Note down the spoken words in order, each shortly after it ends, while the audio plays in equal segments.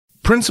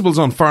Principles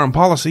on foreign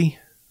policy,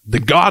 the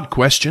God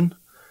question,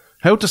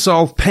 how to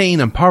solve pain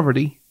and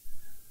poverty,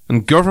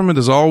 and government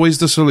is always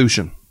the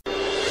solution.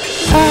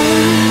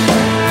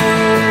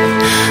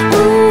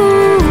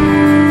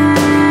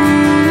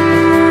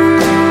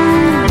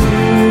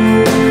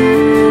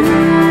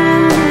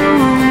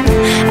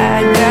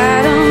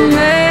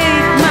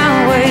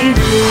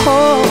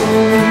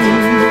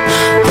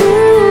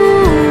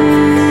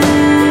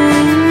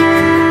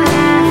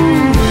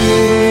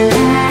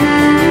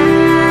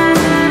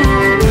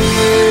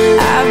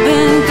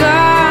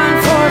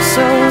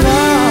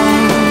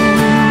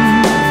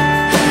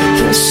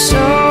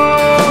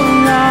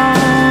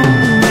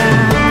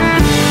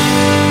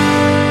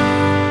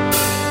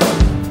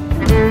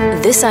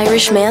 This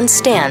Irish man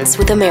stands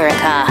with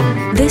America.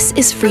 This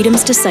is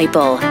Freedom's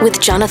Disciple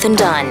with Jonathan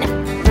Dunn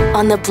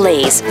on the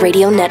Blaze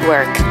Radio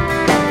Network.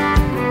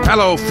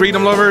 Hello,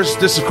 freedom lovers.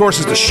 This, of course,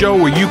 is the show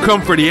where you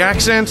come for the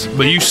accent,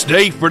 but you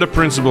stay for the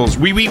principles.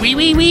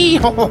 Wee.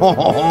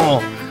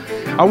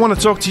 I want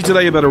to talk to you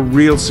today about a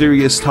real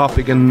serious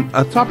topic, and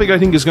a topic I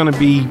think is going to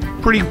be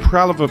pretty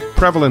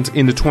prevalent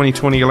in the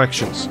 2020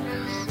 elections.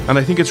 And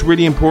I think it's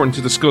really important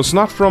to discuss,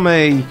 not from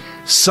a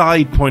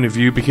side point of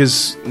view,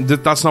 because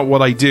that's not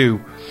what I do.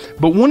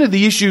 But one of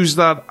the issues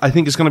that I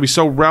think is going to be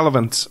so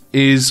relevant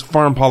is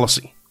foreign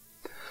policy.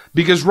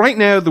 Because right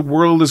now the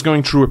world is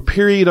going through a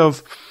period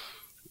of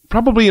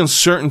probably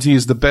uncertainty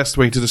is the best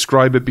way to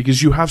describe it,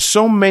 because you have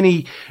so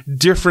many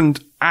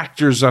different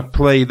actors at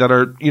play that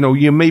are,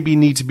 you maybe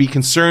need to be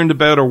concerned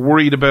about or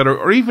worried about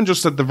or even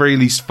just at the very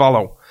least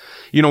follow.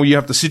 You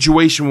have the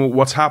situation with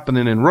what's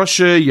happening in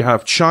Russia, you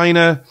have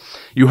China,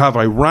 you have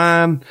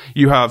Iran,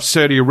 you have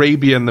Saudi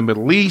Arabia in the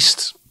Middle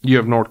East, you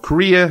have North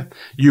Korea,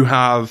 you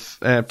have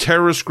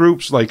terrorist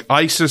groups like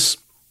ISIS,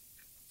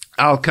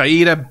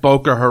 Al-Qaeda,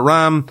 Boko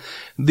Haram.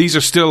 These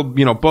are still,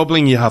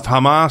 bubbling. You have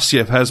Hamas, you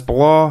have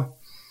Hezbollah.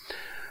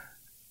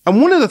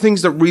 And one of the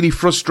things that really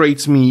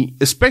frustrates me,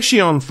 especially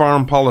on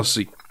foreign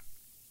policy,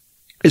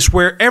 is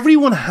where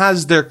everyone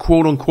has their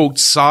quote-unquote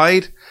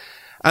side,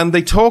 and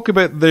they talk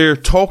about their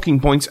talking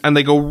points and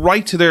they go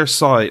right to their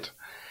side.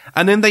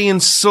 And then they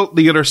insult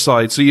the other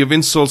side. So you have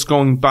insults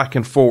going back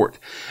and forth.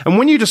 And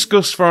when you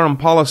discuss foreign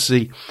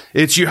policy,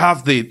 you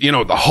have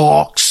the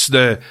hawks,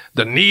 the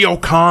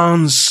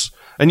neocons,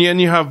 and then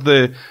you have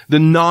the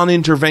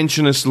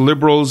non-interventionist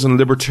liberals and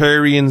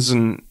libertarians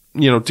and,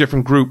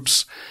 different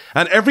groups.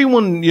 And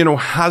everyone,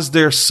 has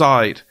their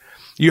side.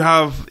 You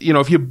have,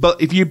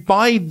 if you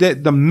buy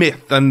the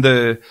myth and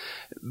the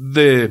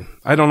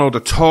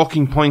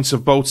talking points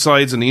of both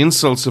sides and the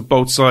insults of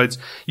both sides,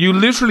 you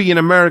literally in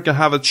America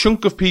have a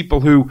chunk of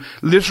people who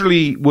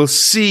literally will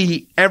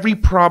see every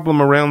problem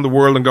around the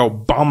world and go,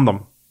 bomb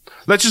them.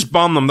 Let's just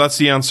bomb them. That's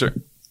the answer.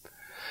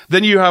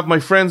 Then you have my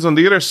friends on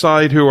the other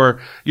side who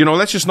are,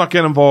 let's just not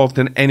get involved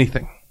in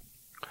anything.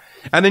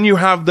 And then you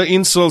have the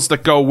insults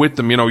that go with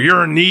them.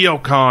 You're a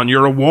neocon,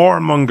 you're a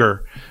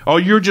warmonger. Oh,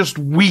 you're just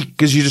weak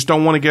because you just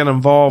don't want to get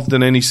involved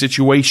in any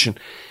situation.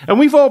 And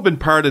we've all been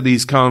part of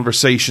these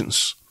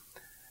conversations.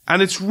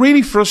 And it's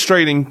really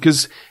frustrating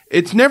because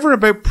it's never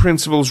about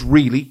principles,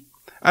 really.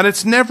 And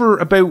it's never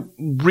about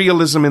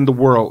realism in the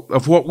world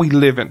of what we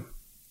live in.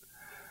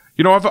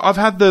 I've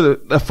had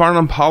the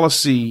foreign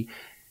policy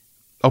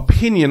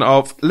opinion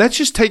of, let's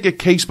just take a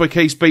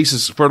case-by-case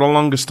basis for the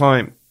longest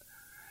time.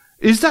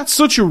 Is that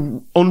such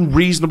an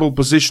unreasonable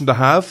position to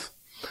have?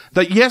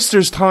 That yes,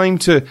 there's time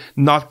to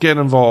not get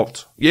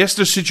involved. Yes,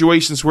 there's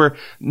situations where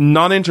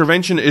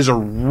non-intervention is a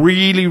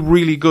really,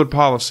 really good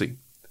policy.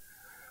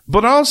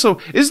 But also,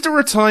 is there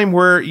a time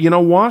where,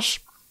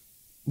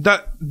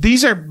 that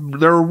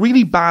there are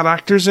really bad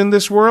actors in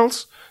this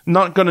world?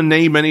 Not going to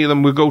name any of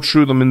them. We'll go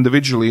through them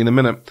individually in a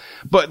minute.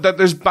 But that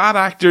there's bad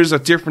actors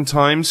at different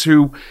times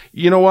who,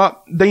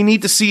 they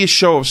need to see a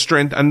show of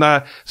strength, and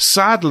that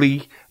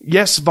sadly,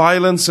 yes,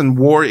 violence and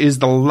war is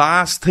the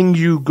last thing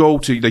you go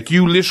to. Like,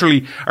 you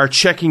literally are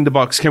checking the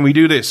box. Can we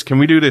do this? Can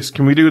we do this?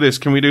 Can we do this?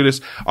 Can we do this?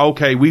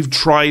 Okay, we've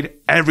tried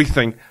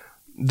everything.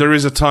 There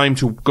is a time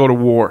to go to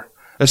war,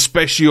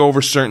 especially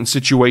over certain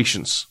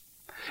situations.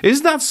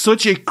 Is that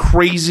such a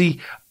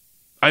crazy,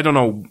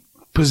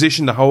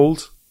 position to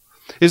hold?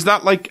 Is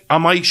that like,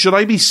 should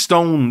I be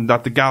stoned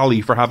at the galley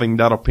for having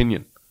that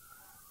opinion?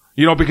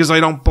 Because I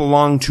don't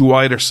belong to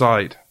either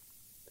side.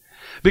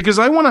 Because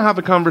I want to have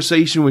a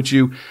conversation with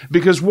you,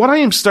 because what I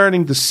am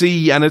starting to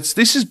see, and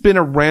this has been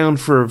around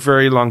for a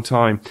very long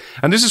time,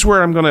 and this is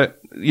where I'm going to,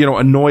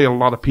 annoy a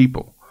lot of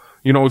people.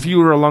 If you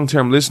were a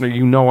long-term listener,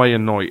 I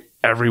annoy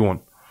everyone.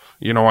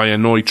 I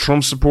annoy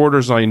Trump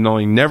supporters, I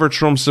annoy never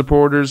Trump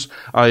supporters,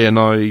 I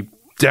annoy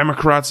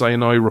Democrats, I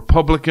annoy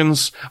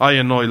Republicans, I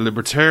annoy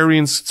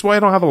libertarians. That's why I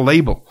don't have a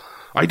label.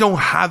 I don't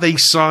have a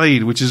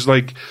side, which is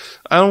like,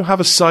 I don't have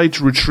a side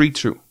to retreat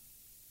to.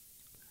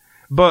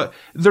 But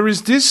there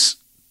is this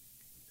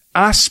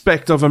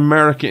aspect of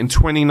America in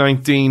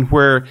 2019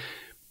 where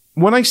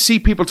when I see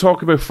people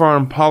talk about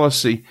foreign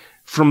policy,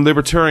 from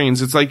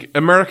libertarians. It's like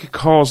America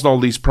caused all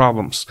these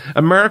problems.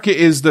 America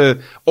is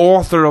the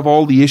author of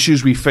all the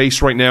issues we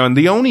face right now. And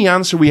the only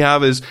answer we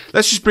have is,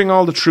 let's just bring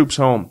all the troops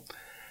home.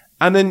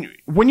 And then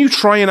when you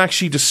try and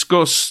actually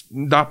discuss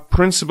that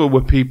principle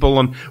with people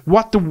and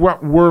what the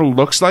world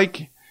looks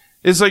like,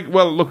 it's like,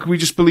 well, look, we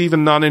just believe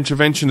in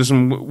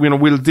non-interventionism.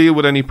 We'll deal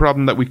with any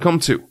problem that we come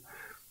to.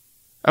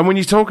 And when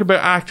you talk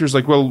about actors,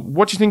 like, well,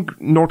 what do you think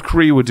North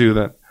Korea would do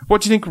then?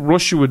 What do you think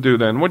Russia would do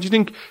then? What do you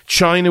think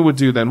China would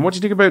do then? What do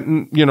you think about,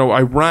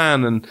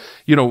 Iran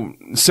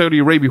and, Saudi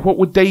Arabia? What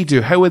would they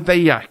do? How would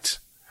they act?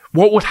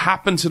 What would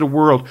happen to the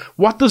world?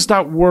 What does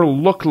that world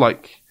look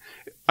like?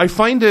 I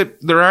find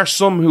that there are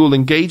some who will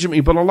engage with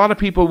me, but a lot of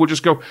people will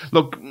just go,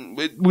 look,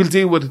 we'll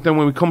deal with it then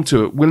when we come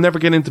to it. We'll never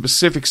get into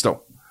specifics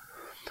though.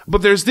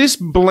 But there's this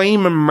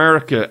blame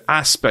America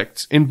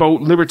aspect in both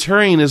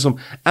libertarianism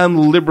and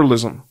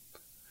liberalism.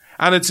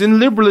 And it's in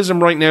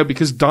liberalism right now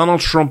because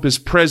Donald Trump is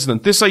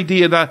president. This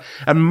idea that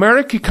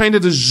America kind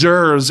of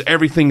deserves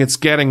everything it's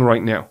getting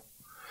right now.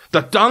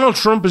 That Donald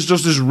Trump is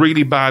just this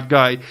really bad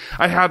guy.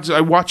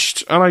 I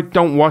watched, and I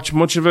don't watch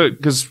much of it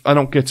because I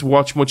don't get to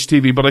watch much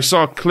TV, but I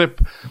saw a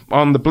clip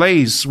on The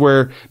Blaze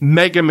where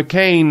Meghan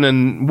McCain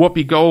and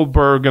Whoopi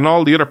Goldberg and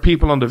all the other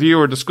people on The View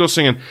are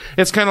discussing, and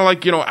it's kind of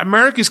like,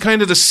 America's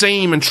kind of the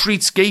same and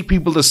treats gay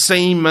people the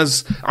same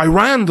as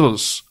Iran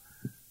does.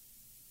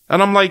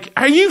 And I'm like,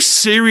 are you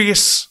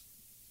serious?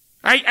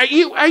 Are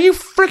you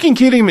freaking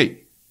kidding me?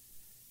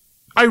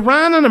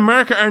 Iran and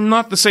America are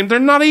not the same. They're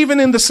not even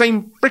in the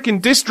same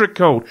freaking district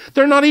code.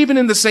 They're not even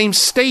in the same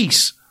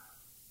state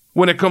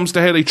when it comes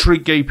to how they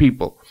treat gay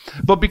people.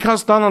 But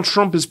because Donald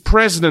Trump is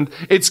president,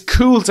 it's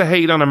cool to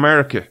hate on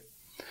America.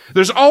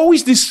 There's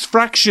always this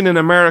fraction in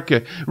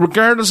America,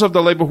 regardless of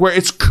the label, where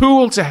it's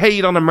cool to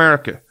hate on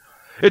America.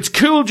 It's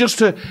cool just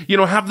to,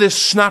 have this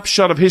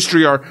snapshot of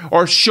history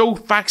or show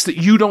facts that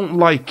you don't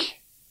like.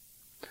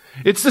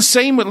 It's the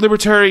same with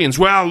libertarians.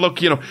 Well,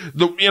 look,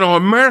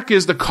 America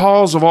is the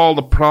cause of all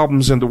the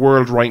problems in the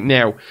world right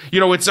now.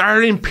 It's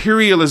our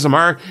imperialism,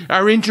 our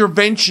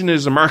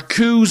interventionism, our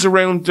coups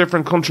around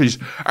different countries,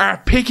 our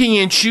picking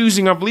and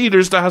choosing of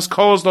leaders that has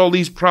caused all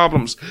these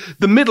problems.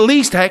 The Middle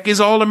East, heck, is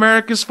all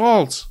America's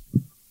fault.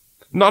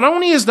 Not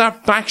only is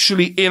that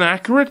factually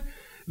inaccurate,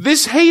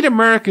 this hate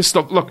America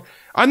stuff, look,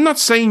 I'm not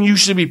saying you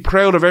should be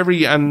proud of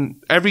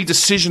every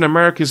decision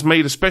America's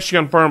made, especially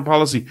on foreign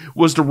policy,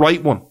 was the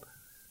right one.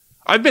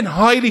 I've been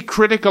highly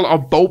critical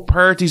of both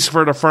parties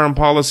for their foreign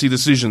policy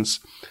decisions.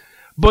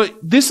 But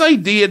this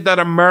idea that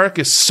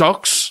America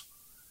sucks,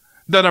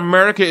 that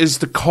America is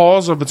the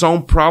cause of its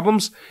own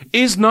problems,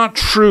 is not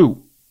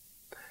true.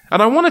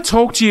 And I want to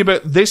talk to you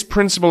about this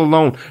principle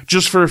alone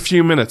just for a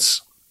few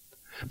minutes.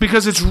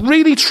 Because it's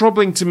really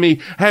troubling to me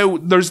how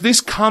there's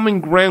this common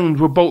ground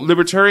with both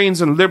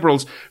libertarians and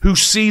liberals who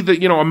see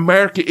that,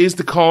 America is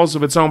the cause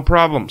of its own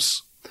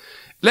problems.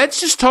 Let's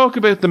just talk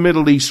about the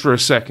Middle East for a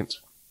second.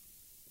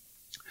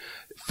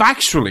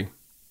 Factually,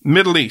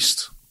 Middle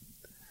East.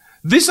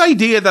 This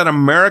idea that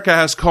America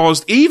has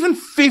caused even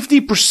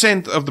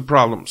 50% of the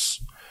problems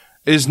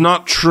is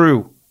not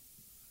true.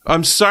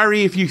 I'm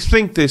sorry if you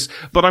think this,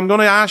 but I'm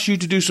going to ask you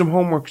to do some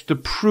homework to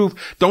prove.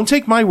 Don't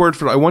take my word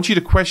for it. I want you to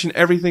question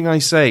everything I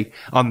say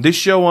on this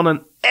show,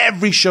 on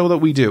every show that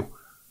we do.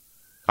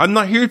 I'm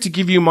not here to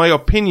give you my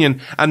opinion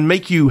and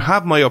make you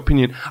have my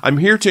opinion. I'm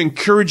here to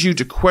encourage you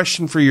to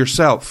question for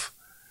yourself.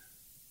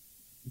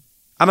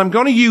 And I'm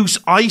going to use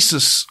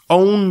ISIS'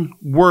 own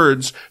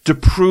words to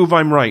prove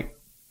I'm right.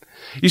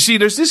 You see,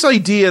 there's this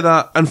idea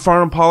that in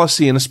foreign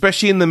policy, and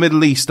especially in the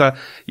Middle East, that,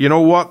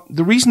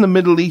 the reason the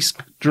Middle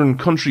Eastern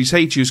countries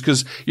hate you is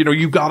because,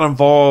 you got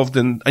involved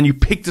and you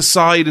picked a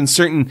side in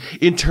certain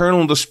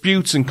internal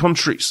disputes in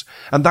countries.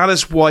 And that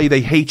is why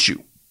they hate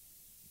you.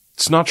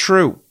 It's not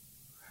true.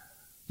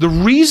 The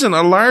reason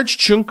a large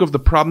chunk of the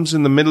problems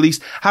in the Middle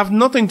East have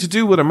nothing to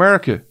do with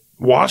America.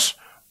 What?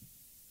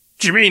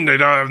 Do you mean they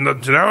don't have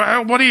nothing to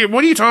do?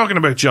 What are you talking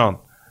about, John?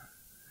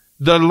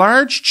 The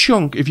large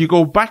chunk, if you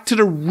go back to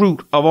the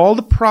root of all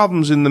the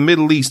problems in the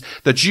Middle East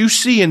that you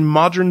see in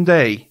modern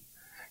day,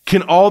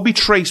 can all be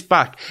traced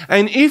back.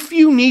 And if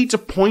you need to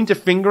point a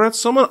finger at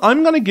someone,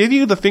 I'm going to give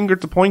you the finger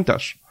to point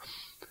at.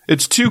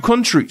 It's two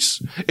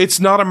countries. It's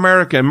not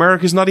America.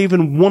 America's not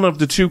even one of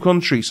the two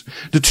countries.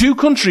 The two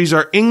countries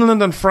are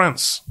England and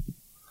France.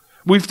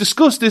 We've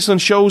discussed this on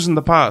shows in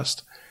the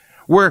past,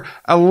 where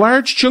a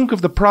large chunk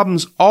of the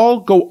problems all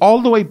go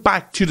all the way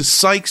back to the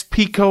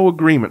Sykes-Picot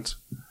Agreement.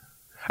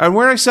 And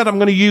where I said I'm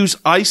going to use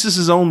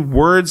ISIS's own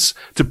words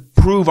to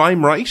prove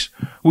I'm right,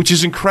 which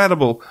is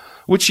incredible,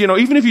 which,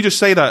 even if you just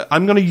say that,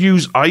 I'm going to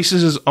use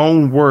ISIS's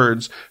own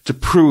words to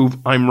prove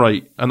I'm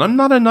right. And I'm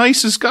not an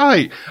ISIS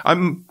guy.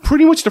 I'm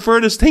pretty much the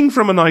furthest thing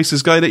from an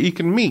ISIS guy that you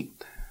can meet.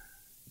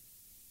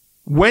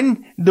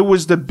 When there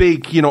was the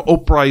big,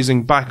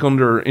 uprising back it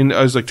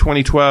was like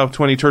 2012,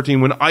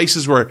 2013, when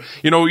ISIS were,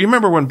 you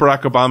remember when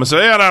Barack Obama said,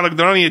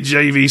 they're only a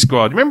JV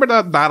squad. Remember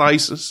that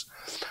ISIS?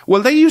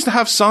 Well, they used to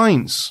have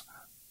signs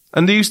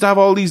And they used to have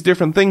all these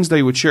different things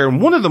they would share.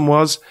 And one of them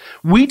was,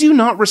 we do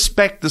not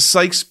respect the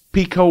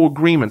Sykes-Picot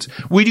Agreement.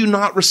 We do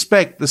not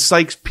respect the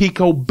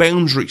Sykes-Picot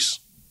boundaries.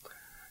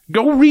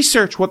 Go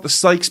research what the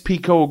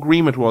Sykes-Picot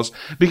Agreement was,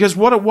 because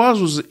what it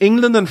was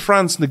England and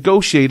France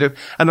negotiated,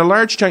 and a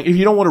large chunk, if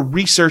you don't want to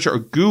research it or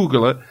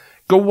Google it,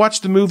 go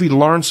watch the movie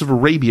Lawrence of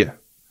Arabia,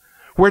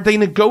 where they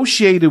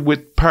negotiated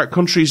with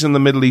countries in the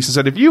Middle East and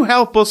said, if you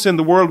help us in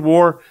the World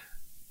War,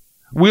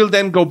 we'll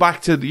then go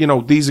back to,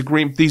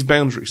 these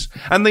boundaries.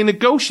 And they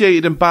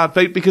negotiated in bad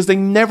faith because they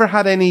never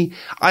had any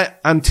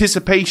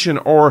anticipation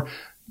or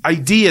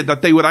idea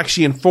that they would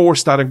actually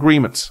enforce that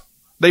agreement.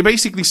 They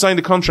basically signed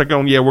a contract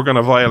going, yeah, we're going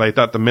to violate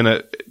that the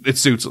minute it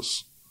suits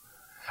us.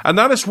 And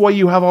that is why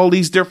you have all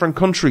these different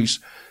countries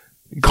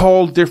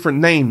called different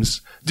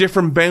names,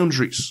 different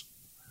boundaries.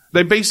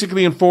 They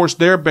basically enforced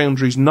their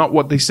boundaries, not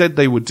what they said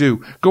they would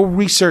do. Go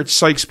research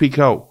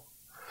Sykes-Picot.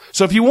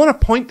 So if you want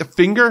to point the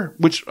finger,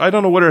 which I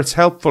don't know whether it's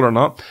helpful or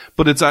not,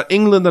 but it's at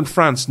England and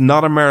France,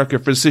 not America,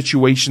 for the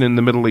situation in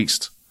the Middle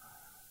East.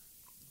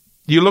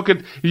 You look at,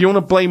 if you want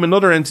to blame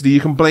another entity, you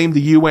can blame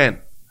the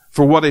UN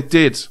for what it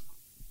did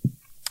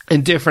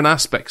in different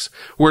aspects,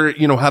 where it,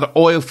 had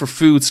oil for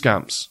food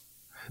scams.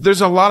 There's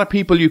a lot of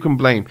people you can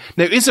blame.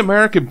 Now, is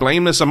America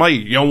blameless? Am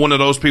I, one of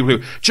those people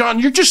who, John,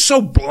 you're just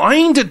so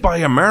blinded by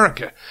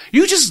America.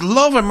 You just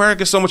love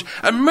America so much.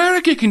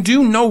 America can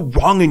do no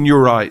wrong in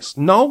your eyes.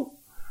 No.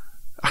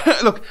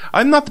 Look,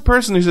 I'm not the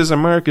person who says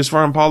America's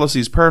foreign policy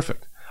is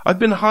perfect. I've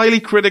been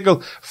highly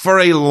critical for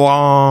a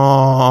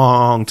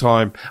long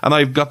time, and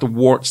I've got the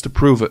warts to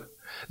prove it.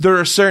 There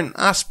are certain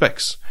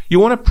aspects. You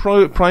want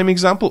a prime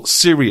example?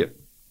 Syria.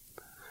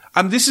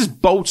 And this is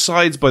both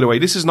sides, by the way.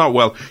 This is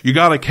not, you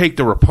gotta take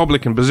the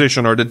Republican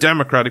position or the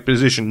Democratic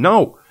position.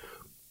 No.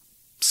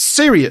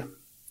 Syria.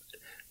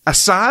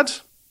 Assad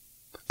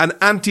and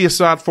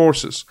anti-Assad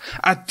forces.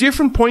 At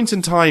different points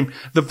in time,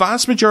 the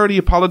vast majority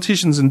of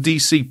politicians in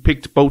DC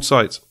picked both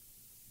sides.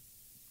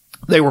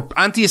 They were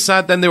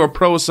anti-Assad, then they were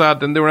pro-Assad,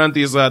 then they were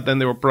anti-Assad, then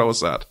they were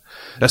pro-Assad.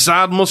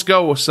 Assad must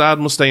go, Assad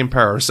must stay in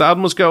power. Assad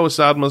must go,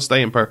 Assad must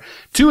stay in power.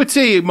 To a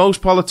T,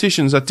 most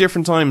politicians at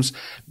different times,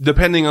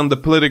 depending on the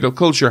political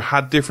culture,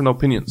 had different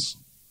opinions.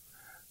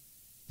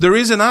 There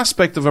is an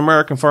aspect of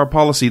American foreign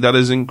policy that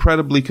is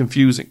incredibly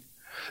confusing.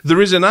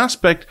 There is an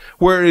aspect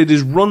where it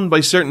is run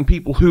by certain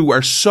people who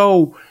are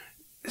so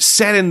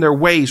set in their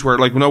ways where,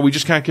 no, we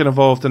just can't get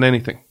involved in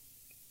anything.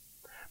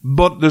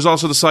 But there's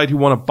also the side who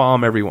want to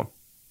bomb everyone.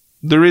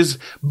 There is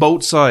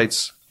both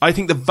sides. I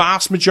think the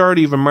vast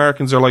majority of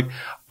Americans are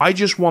I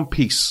just want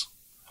peace.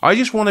 I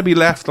just want to be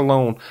left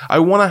alone. I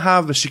want to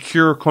have a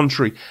secure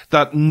country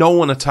that no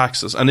one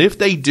attacks us. And if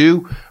they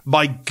do,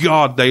 by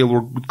God, they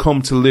will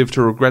come to live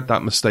to regret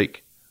that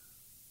mistake.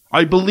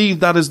 I believe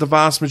that is the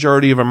vast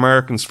majority of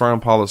Americans' foreign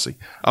policy.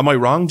 Am I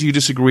wrong? Do you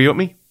disagree with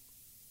me?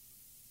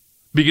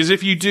 Because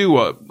if you do,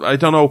 I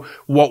don't know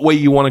what way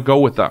you want to go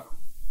with that.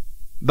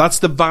 That's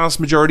the vast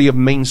majority of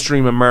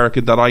mainstream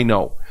America that I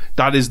know.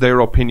 That is their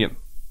opinion.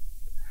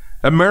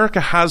 America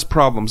has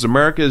problems.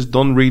 America has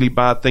done really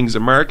bad things.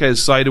 America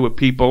has sided with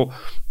people.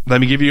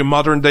 Let me give you a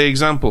modern day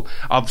example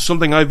of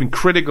something I've been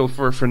critical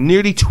for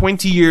nearly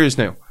 20 years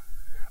now.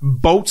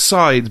 Both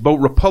sides,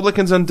 both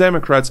Republicans and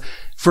Democrats,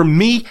 for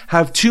me,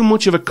 have too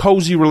much of a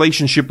cozy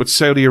relationship with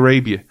Saudi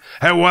Arabia.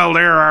 How well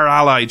they're our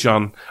ally,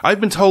 John.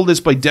 I've been told this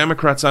by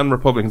Democrats and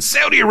Republicans.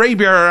 Saudi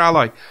Arabia are our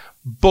ally.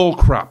 Bull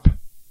crap.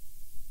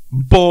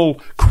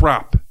 Bull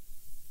crap.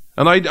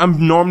 And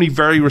I'm normally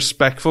very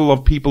respectful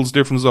of people's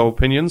difference of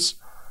opinions.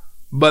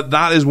 But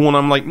that is one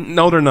I'm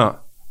no, they're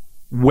not.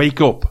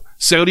 Wake up.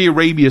 Saudi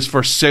Arabia is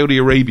for Saudi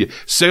Arabia.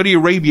 Saudi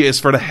Arabia is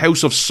for the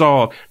House of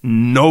Saud.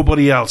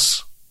 Nobody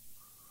else.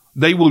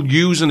 They will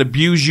use and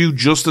abuse you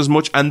just as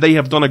much, and they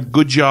have done a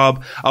good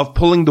job of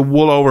pulling the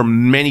wool over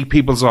many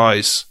people's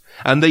eyes.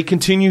 And they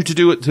continue to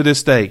do it to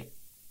this day.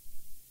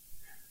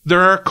 There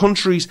are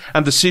countries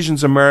and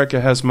decisions America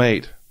has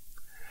made.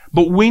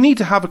 But we need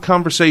to have a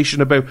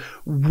conversation about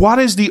what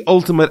is the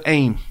ultimate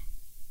aim.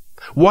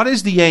 What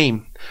is the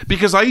aim?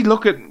 Because I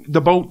look at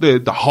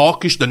the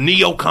hawkish, the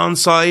neocon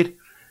side,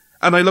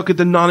 and I look at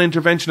the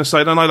non-interventionist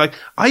side, and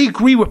I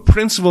agree with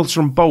principles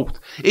from both.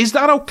 Is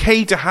that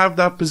okay to have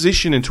that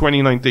position in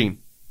 2019?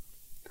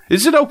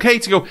 Is it okay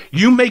to go,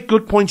 you make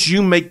good points,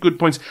 you make good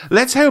points?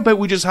 How about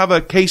we just have a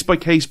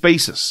case-by-case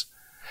basis?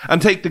 And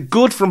take the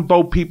good from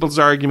both people's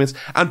arguments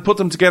and put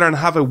them together and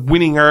have a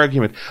winning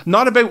argument.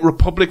 Not about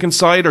Republican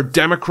side or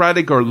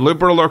Democratic or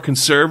liberal or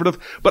conservative,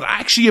 but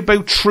actually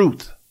about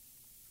truth.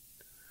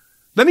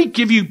 Let me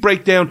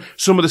break down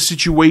some of the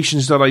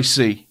situations that I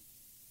see.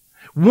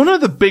 One of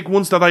the big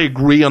ones that I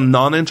agree on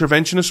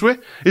non-interventionists with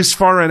is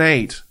foreign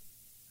aid.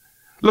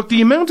 Look,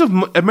 the amount of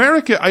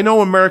America, I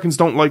know Americans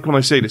don't like when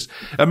I say this.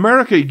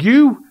 America,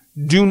 you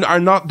are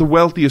not the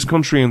wealthiest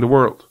country in the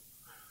world.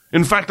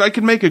 In fact, I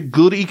could make a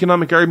good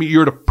economic argument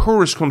you're the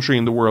poorest country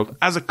in the world,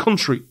 as a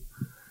country.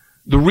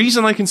 The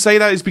reason I can say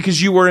that is because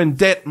you are in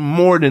debt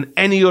more than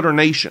any other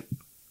nation.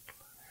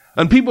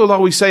 And people will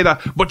always say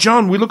that, but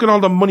John, we look at all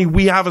the money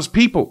we have as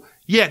people.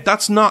 Yeah,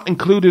 that's not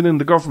included in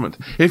the government.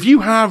 If you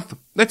have,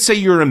 let's say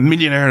you're a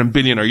millionaire and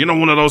billionaire, you know,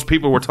 one of those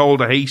people we're told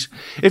to hate.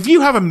 If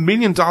you have $1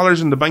 million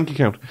in the bank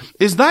account,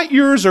 is that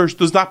yours or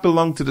does that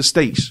belong to the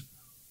state?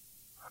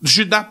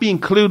 Should that be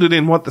included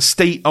in what the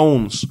state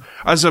owns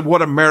as of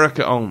what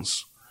America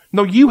owns?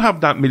 No, you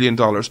have that $1 million.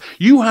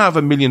 You have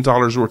 $1 million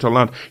worth of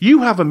land.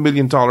 You have $1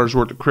 million worth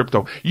of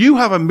crypto. You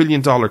have $1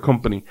 million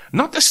company,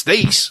 not the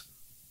state.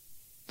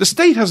 The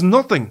state has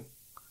nothing.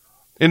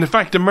 In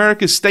fact,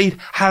 America's state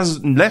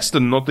has less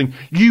than nothing.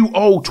 You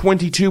owe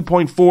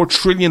 $22.4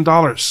 trillion.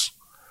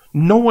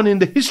 No one in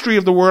the history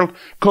of the world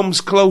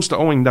comes close to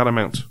owing that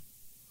amount.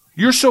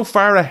 You're so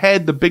far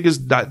ahead, the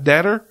biggest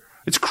debtor.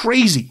 It's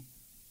crazy.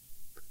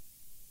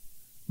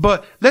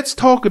 But let's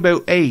talk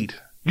about aid.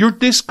 You're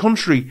this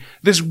country,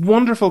 this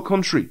wonderful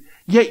country,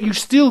 yet you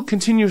still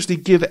continuously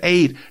give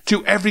aid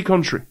to every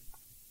country.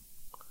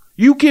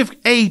 You give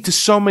aid to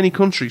so many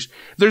countries.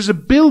 There's a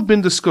bill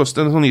been discussed,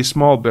 and it's only a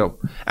small bill.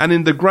 And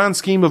in the grand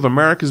scheme of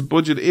America's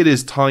budget, it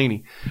is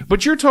tiny.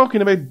 But you're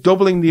talking about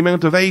doubling the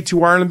amount of aid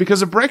to Ireland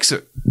because of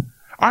Brexit.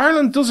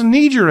 Ireland doesn't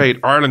need your aid.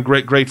 Ireland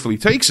gratefully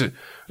takes it.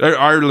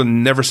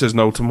 Ireland never says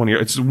no to money.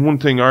 It's one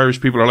thing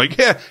Irish people are like,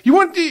 yeah, you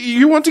want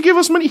to give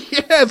us money?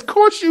 Yeah, of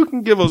course you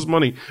can give us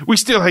money. We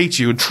still hate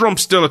you, and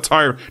Trump's still a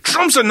tyrant.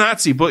 Trump's a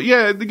Nazi, but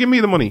yeah, give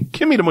me the money.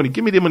 Give me the money.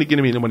 Give me the money. Give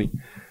me the money.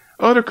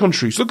 Other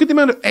countries, look at the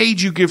amount of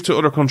aid you give to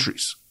other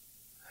countries.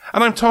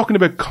 And I'm talking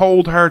about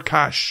cold, hard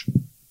cash.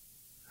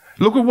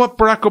 Look at what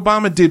Barack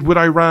Obama did with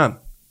Iran.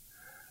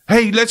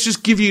 Hey, let's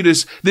just give you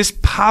this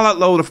pallet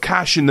load of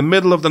cash in the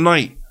middle of the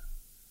night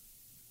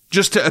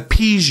just to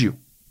appease you.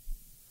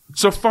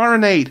 So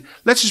foreign aid,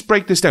 let's just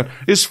break this down.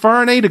 Is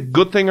foreign aid a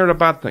good thing or a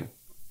bad thing?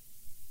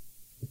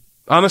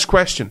 Honest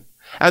question.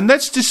 And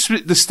let's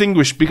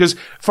distinguish, because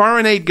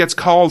foreign aid gets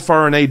called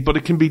foreign aid, but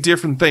it can be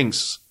different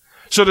things.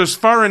 So there's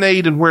foreign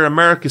aid and where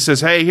America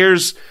says, hey,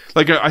 here's,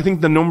 like, I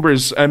think the number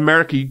is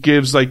America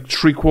gives like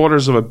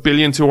 $750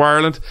 million to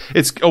Ireland.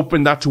 It's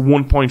opened that to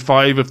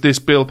 1.5 if this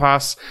bill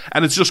passes.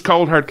 And it's just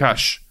cold hard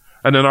cash.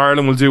 And then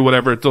Ireland will do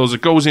whatever it does.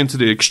 It goes into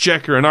the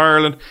exchequer in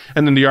Ireland,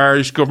 and then the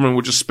Irish government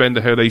will just spend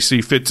it how they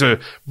see fit to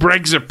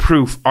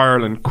Brexit-proof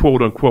Ireland,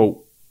 quote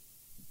unquote.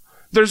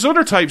 There's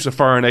other types of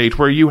foreign aid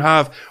where you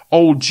have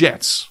old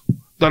jets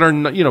that are,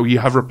 you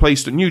have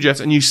replaced with new jets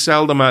and you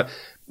sell them at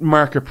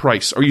market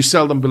price, or you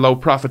sell them below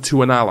profit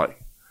to an ally.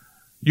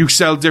 You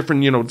sell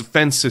different,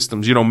 defense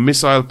systems,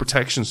 missile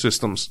protection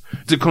systems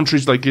to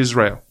countries like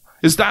Israel.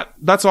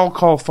 That's all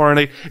called foreign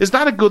aid. Is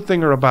that a good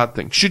thing or a bad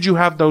thing? Should you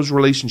have those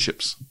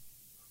relationships?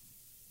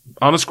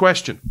 Honest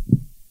question.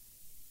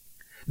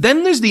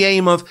 Then there's the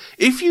aim of,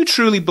 if you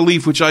truly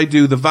believe, which I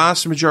do, the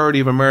vast majority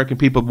of American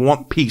people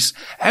want peace,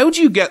 how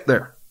do you get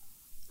there?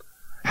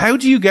 How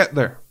do you get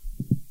there?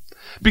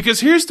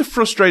 Because here's the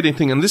frustrating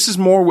thing, and this is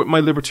more with my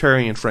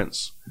libertarian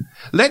friends.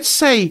 Let's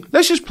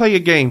just play a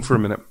game for a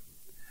minute.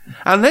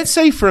 And let's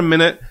say for a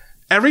minute,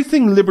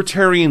 everything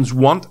libertarians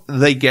want,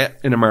 they get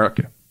in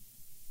America.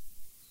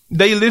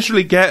 They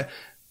literally get,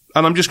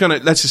 and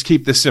let's just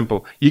keep this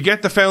simple. You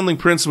get the founding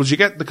principles, you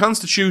get the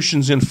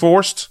constitutions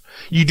enforced,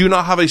 you do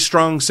not have a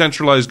strong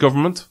centralized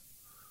government.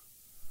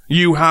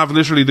 You have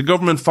literally the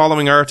government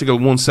following Article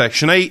 1,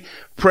 Section 8.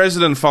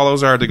 President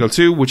follows Article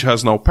 2, which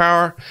has no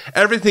power.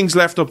 Everything's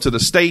left up to the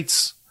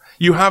states.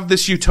 You have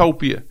this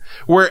utopia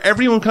where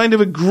everyone kind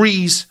of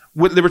agrees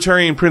with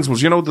libertarian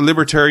principles. The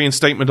libertarian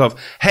statement of,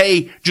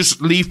 hey,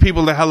 just leave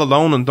people the hell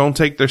alone and don't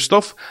take their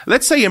stuff.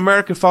 Let's say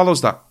America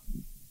follows that.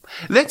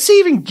 Let's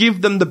even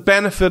give them the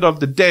benefit of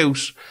the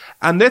doubt.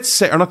 And let's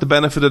say, or not the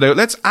benefit of the doubt,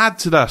 let's add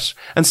to that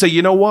and say,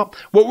 you know what?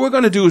 What we're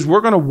going to do is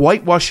we're going to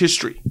whitewash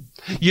history.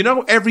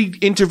 Every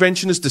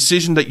interventionist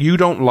decision that you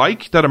don't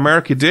like, that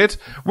America did,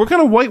 we're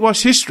going to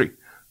whitewash history.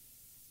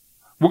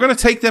 We're going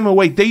to take them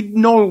away. They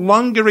no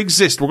longer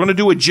exist. We're going to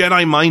do a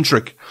Jedi mind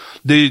trick.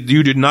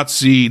 You did not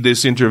see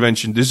this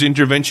intervention. This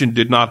intervention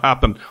did not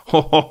happen.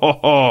 Ho, ho, ho,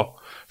 ho.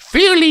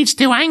 Fear leads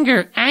to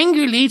anger.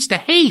 Anger leads to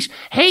hate.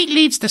 Hate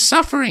leads to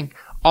suffering.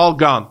 All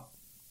gone.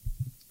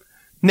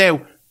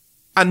 Now,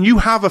 and you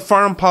have a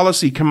foreign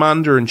policy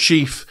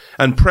commander-in-chief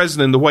and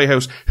president in the White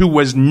House who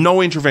was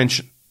no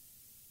intervention.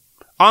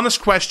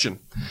 Honest question.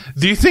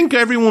 Do you think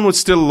everyone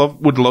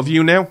would love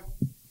you now?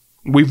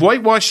 We've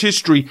whitewashed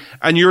history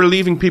and you're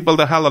leaving people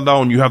the hell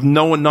alone. You have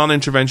no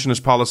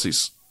non-interventionist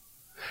policies.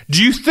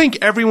 Do you think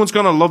everyone's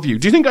going to love you?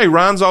 Do you think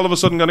Iran's all of a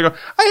sudden going to go,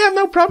 I have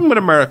no problem with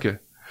America?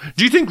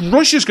 Do you think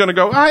Russia's going to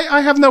go,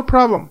 I have no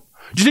problem?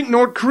 Do you think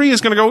North Korea's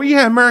going to go,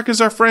 yeah,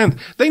 America's our friend?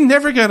 They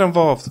never get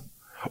involved.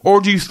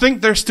 Or do you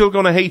think they're still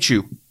going to hate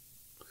you?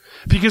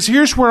 Because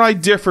here's where I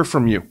differ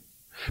from you.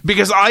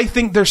 Because I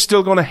think they're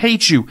still going to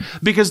hate you.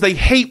 Because they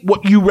hate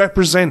what you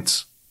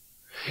represent.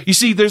 You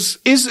see,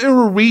 is there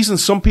a reason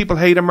some people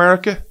hate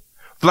America?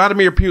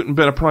 Vladimir Putin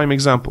been a prime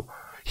example.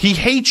 He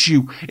hates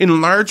you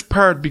in large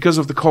part because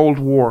of the Cold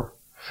War.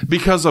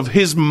 Because of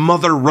his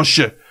mother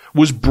Russia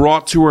was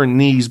brought to her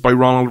knees by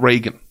Ronald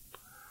Reagan.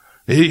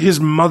 His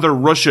mother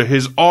Russia,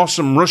 his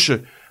awesome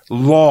Russia,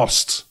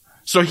 lost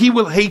So he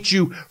will hate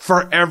you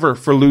forever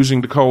for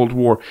losing the Cold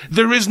War.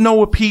 There is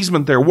no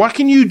appeasement there. What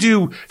can you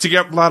do to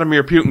get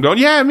Vladimir Putin going,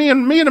 yeah, me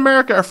and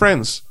America are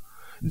friends?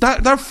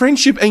 That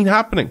friendship ain't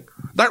happening.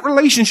 That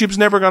relationship's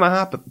never going to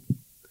happen.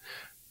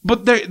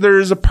 But there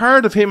is a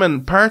part of him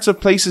and parts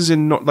of places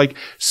in like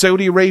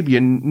Saudi Arabia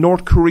and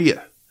North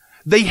Korea.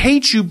 They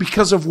hate you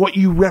because of what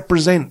you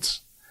represent.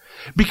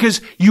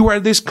 Because you are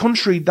this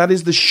country that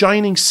is the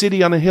shining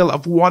city on a hill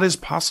of what is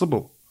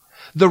possible.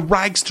 The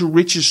rags to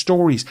riches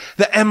stories.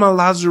 The Emma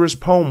Lazarus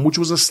poem, which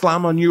was a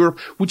slam on Europe,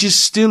 which is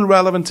still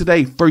relevant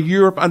today for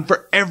Europe and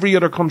for every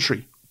other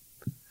country.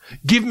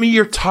 Give me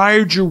your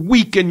tired, your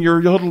weak, and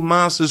your huddled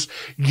masses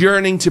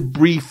yearning to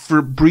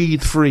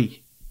breathe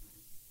free.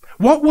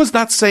 What was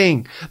that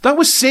saying? That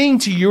was saying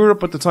to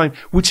Europe at the time,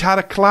 which had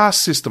a class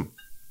system.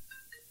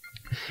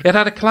 It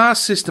had a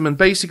class system and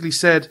basically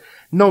said,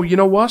 no, you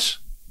know what?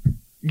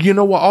 You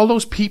know what? All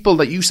those people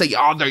that you say,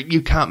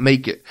 you can't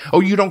make it. Oh,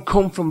 you don't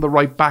come from the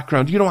right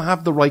background. You don't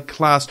have the right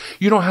class.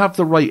 You don't have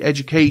the right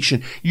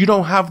education. You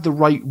don't have the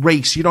right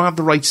race. You don't have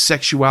the right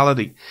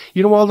sexuality.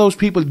 You know, all those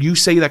people you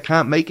say that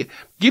can't make it,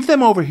 give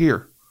them over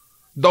here.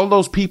 All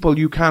those people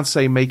you can't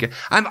say make it.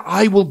 And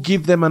I will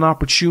give them an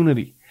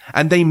opportunity.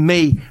 And they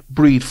may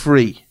breathe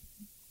free.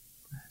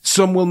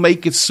 Some will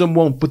make it, some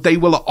won't. But they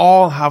will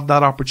all have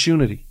that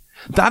opportunity.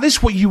 That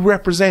is what you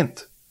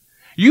represent.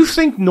 You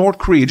think North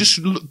Korea, just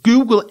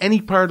Google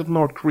any part of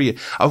North Korea,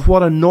 of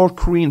what a North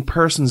Korean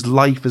person's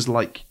life is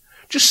like.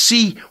 Just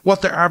see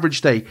what their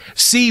average day,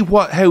 see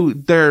how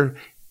their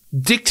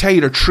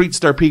dictator treats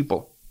their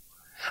people.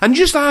 And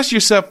just ask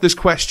yourself this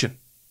question.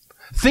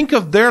 Think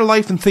of their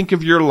life and think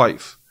of your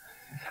life.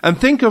 And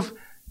think of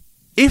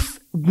if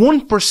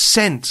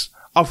 1%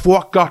 of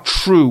what got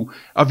through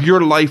of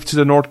your life to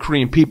the North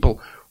Korean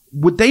people,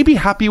 would they be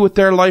happy with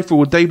their life, or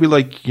would they be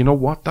like, you know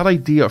what, that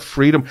idea of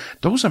freedom,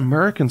 those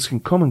Americans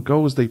can come and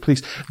go as they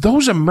please.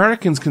 Those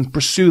Americans can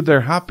pursue their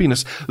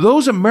happiness.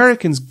 Those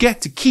Americans get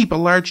to keep a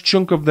large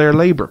chunk of their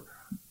labor.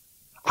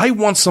 I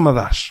want some of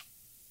that.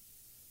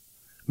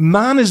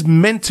 Man is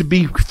meant to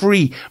be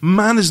free.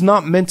 Man is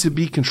not meant to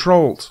be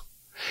controlled.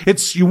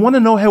 You want to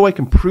know how I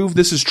can prove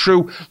this is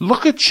true?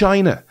 Look at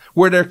China,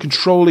 where they're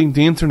controlling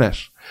the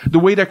internet, the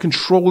way they're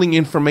controlling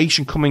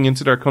information coming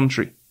into their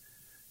country.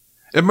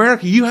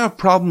 America, you have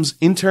problems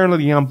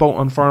internally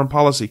on foreign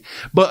policy,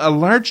 but a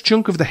large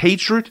chunk of the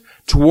hatred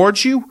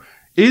towards you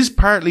is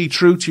partly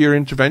true to your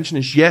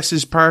interventionist. Yes,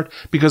 is part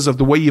because of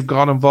the way you've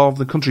got involved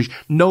in the country.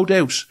 No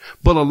doubt.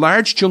 But a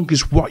large chunk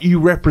is what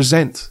you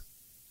represent.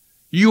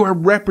 You are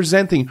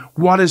representing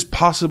what is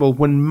possible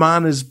when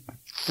man is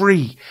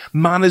free.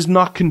 Man is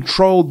not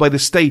controlled by the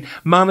state.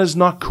 Man is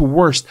not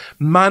coerced.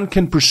 Man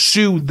can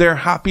pursue their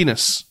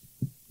happiness.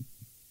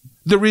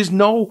 There is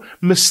no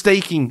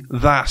mistaking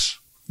that.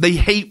 They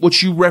hate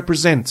what you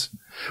represent.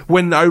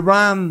 When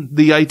Iran,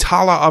 the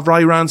Ayatollah of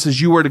Iran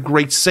says you are the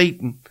great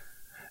Satan,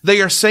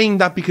 they are saying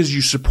that because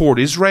you support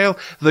Israel.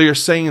 They are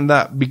saying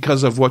that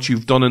because of what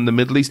you've done in the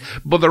Middle East.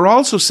 But they're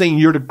also saying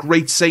you're the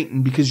great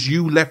Satan because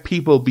you let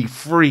people be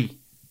free.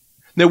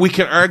 Now, we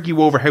can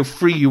argue over how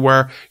free you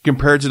are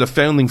compared to the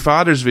Founding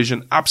Fathers'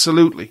 vision.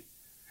 Absolutely.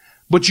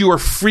 But you are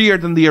freer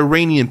than the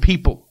Iranian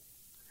people.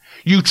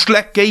 You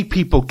let gay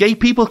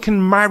people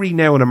can marry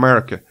now in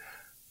America.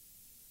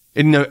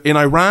 In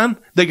Iran,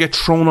 they get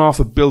thrown off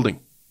a building.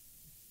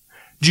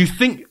 Do you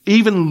think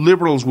even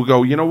liberals will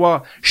go, you know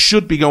what,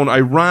 should be going,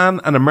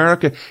 Iran and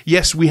America,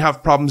 yes, we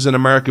have problems in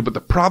America, but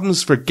the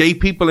problems for gay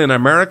people in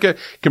America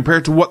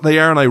compared to what they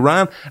are in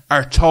Iran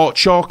are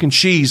chalk and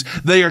cheese.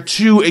 They are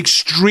two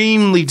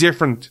extremely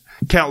different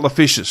kettle of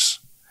fishes.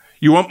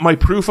 You want my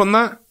proof on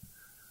that?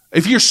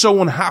 If you're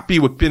so unhappy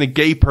with being a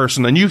gay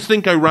person and you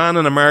think Iran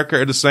and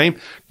America are the same,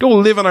 go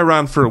live in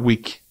Iran for a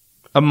week,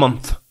 a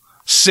month,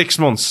 6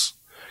 months.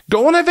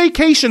 Go on a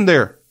vacation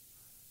there.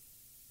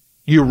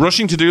 You're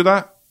rushing to do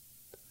that?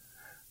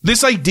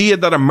 This idea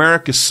that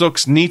America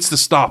sucks needs to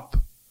stop.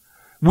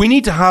 We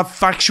need to have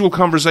factual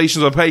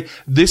conversations of, hey,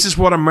 this is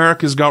what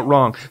America's got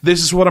wrong.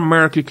 This is what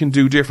America can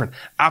do different.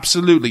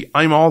 Absolutely.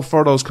 I'm all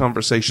for those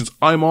conversations.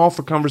 I'm all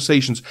for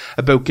conversations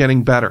about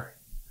getting better.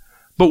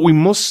 But we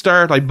must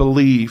start, I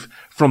believe,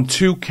 from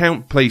 2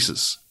 count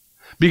places.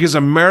 Because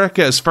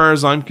America, as far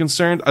as I'm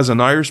concerned, as an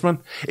Irishman,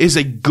 is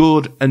a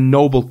good and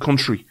noble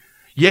country.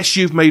 Yes,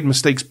 you've made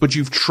mistakes, but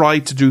you've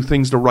tried to do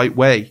things the right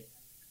way.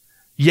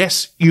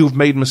 Yes, you've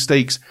made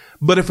mistakes,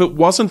 but if it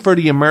wasn't for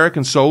the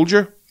American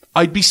soldier,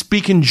 I'd be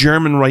speaking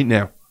German right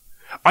now.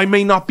 I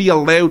may not be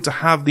allowed to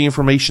have the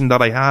information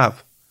that I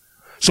have.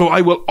 So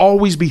I will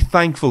always be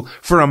thankful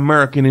for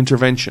American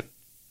intervention,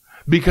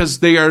 because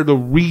they are the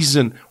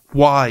reason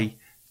why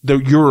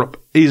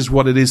Europe is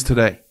what it is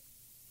today.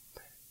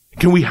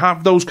 Can we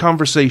have those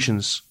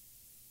conversations?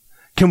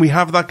 Can we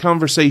have that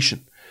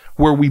conversation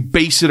where we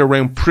base it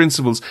around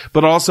principles,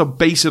 but also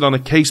base it on a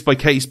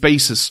case-by-case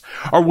basis?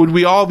 Or would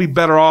we all be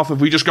better off if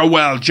we just go,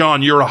 well,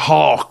 John, you're a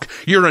hawk,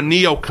 you're a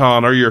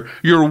neocon, or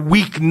you're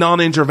weak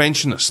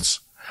non-interventionists,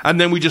 and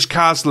then we just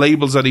cast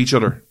labels at each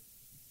other?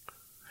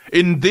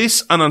 In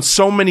this and on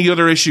so many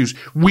other issues,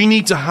 we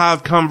need to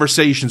have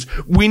conversations.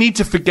 We need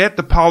to forget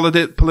the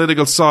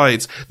political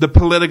sides, the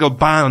political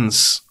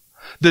bands,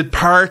 the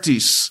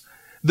parties,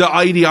 the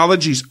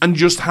ideologies, and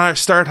just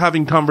start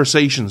having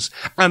conversations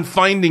and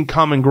finding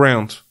common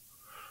ground.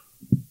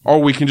 Or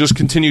we can just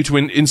continue to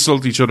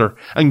insult each other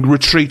and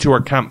retreat to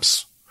our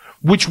camps.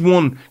 Which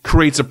one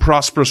creates a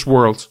prosperous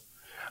world?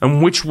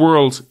 And which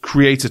world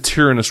creates a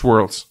tyrannous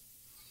world?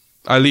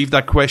 I leave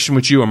that question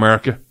with you,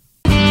 America.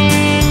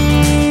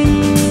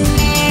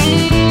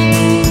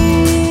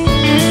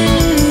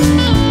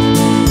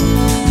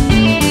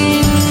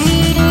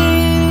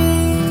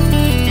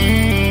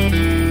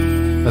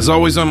 As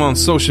always, I'm on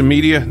social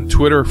media,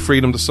 Twitter,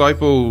 Freedom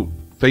Disciple,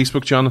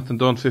 Facebook, Jonathan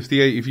Dunn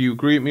 58. If you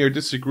agree with me or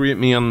disagree with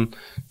me on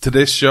to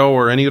this show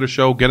or any other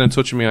show, get in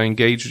touch with me. I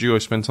engage with you. I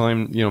spend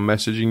time,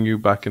 messaging you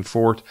back and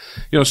forth.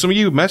 Some of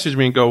you message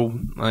me and go,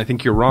 I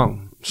think you're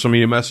wrong. Some of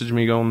you message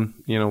me going,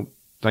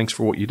 thanks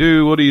for what you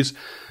do. Others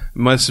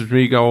message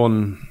me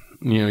going,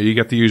 you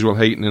get the usual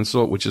hate and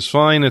insult, which is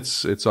fine.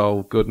 It's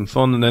all good and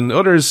fun. And then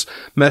others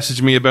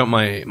message me about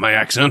my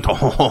accent.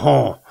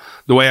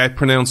 The way I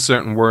pronounce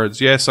certain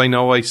words. Yes, I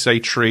know I say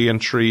tree,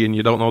 and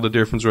you don't know the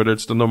difference whether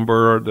it's the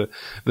number or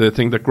the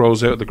thing that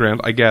grows out of the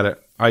ground. I get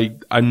it.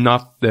 I'm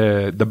not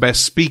the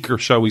best speaker,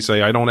 shall we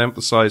say. I don't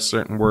emphasize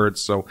certain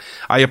words, so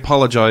I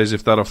apologize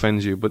if that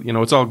offends you. But,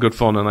 it's all good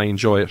fun and I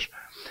enjoy it.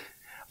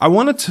 I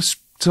wanted to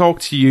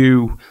talk to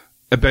you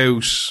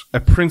about a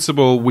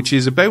principle which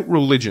is about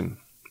religion.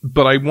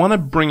 But I want to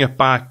bring it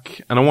back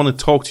and I want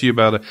to talk to you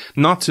about it,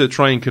 not to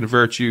try and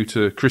convert you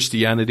to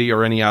Christianity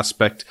or any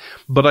aspect,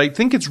 but I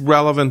think it's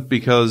relevant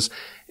because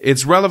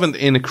it's relevant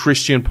in a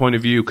Christian point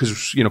of view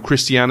because,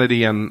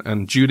 Christianity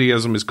and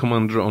Judaism is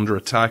coming under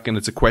attack and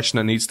it's a question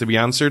that needs to be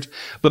answered.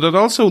 But it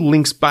also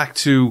links back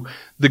to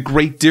the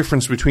great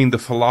difference between the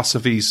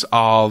philosophies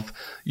of,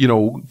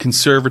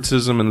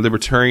 conservatism and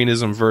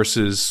libertarianism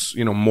versus,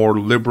 more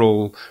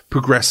liberal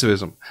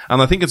progressivism.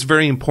 And I think it's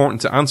very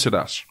important to answer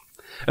that.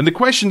 And the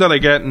question that I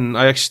get, and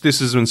this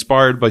is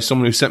inspired by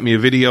someone who sent me a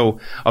video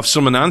of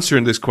someone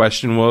answering this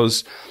question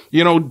was,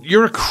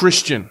 you're a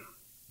Christian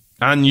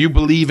and you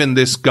believe in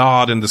this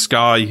God in the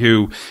sky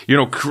who,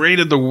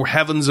 created the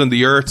heavens and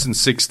the earth in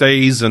 6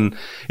 days and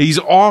he's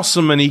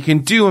awesome and he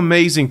can do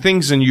amazing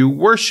things and you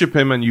worship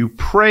him and you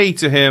pray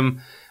to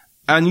him.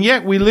 And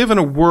yet we live in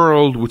a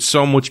world with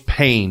so much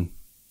pain.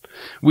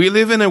 We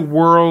live in a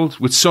world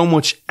with so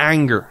much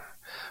anger.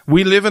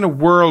 We live in a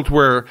world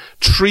where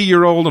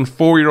 3-year-old and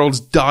 4-year-olds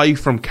die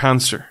from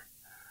cancer.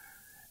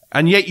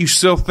 And yet you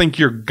still think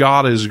your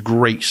God is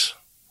great.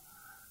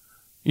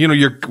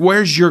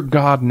 Where's your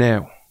God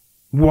now?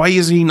 Why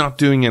is he not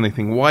doing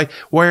anything? Why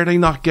are they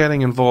not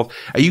getting involved?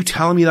 Are you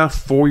telling me that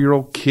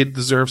 4-year-old kid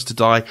deserves to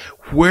die?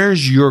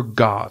 Where's your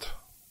God?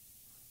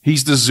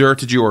 He's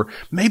deserted you, or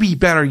maybe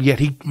better yet,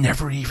 he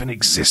never even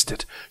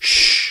existed.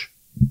 Shh.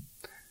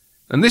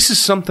 And this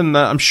is something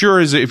that I'm sure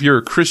is if you're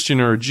a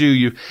Christian or a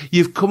Jew,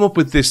 you've come up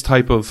with this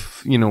type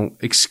of,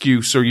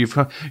 excuse, or you've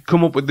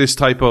come up with this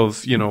type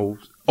of,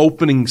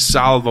 opening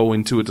salvo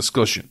into a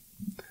discussion.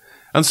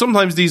 And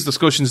sometimes these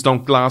discussions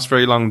don't last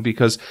very long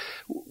because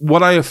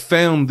what I have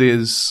found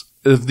is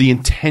of the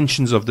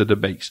intentions of the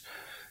debate.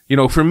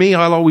 For me,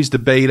 I'll always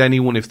debate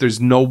anyone if there's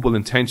noble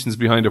intentions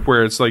behind it,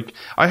 where it's like,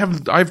 I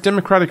have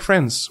Democratic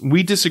friends.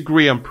 We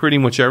disagree on pretty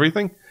much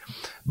everything.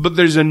 But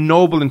there's a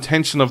noble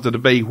intention of the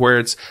debate where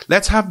it's,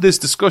 let's have this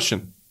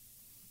discussion.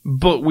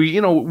 But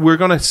we're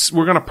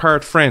gonna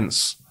part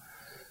friends.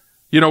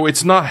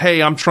 It's not,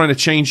 hey, I'm trying to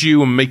change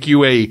you and make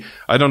you a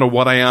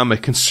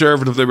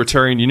conservative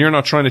libertarian, and you're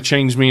not trying to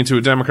change me into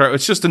a Democrat.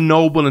 It's just a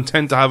noble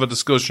intent to have a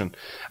discussion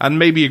and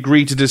maybe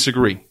agree to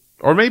disagree.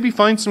 Or maybe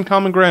find some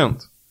common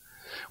ground.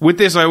 With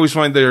this, I always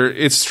find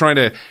it's trying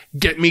to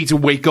get me to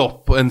wake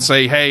up and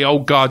say, hey, oh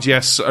God,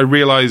 yes, I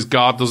realize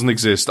God doesn't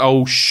exist.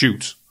 Oh,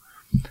 shoot.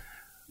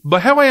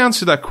 But how I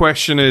answer that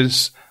question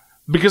is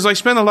because I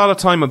spend a lot of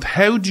time on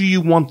how do you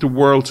want the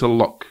world to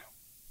look?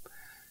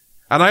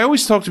 And I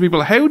always talk to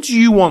people, how do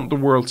you want the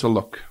world to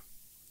look?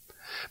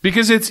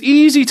 Because it's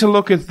easy to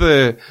look at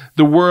the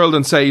world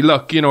and say,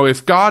 look,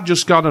 if God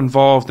just got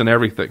involved in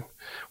everything,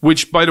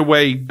 which, by the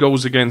way,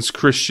 goes against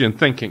Christian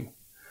thinking.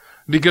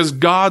 Because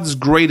God's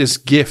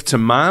greatest gift to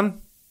man,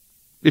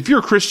 if you're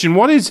a Christian,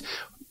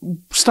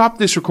 stop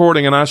this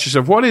recording and ask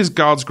yourself, what is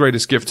God's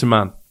greatest gift to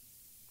man?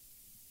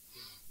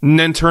 And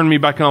then turn me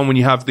back on when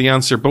you have the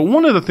answer. But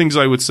one of the things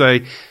I would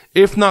say,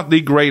 if not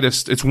the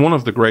greatest, it's one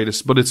of the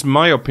greatest, but it's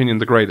my opinion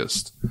the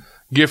greatest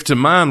gift to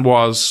man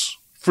was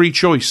free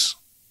choice.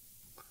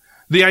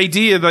 The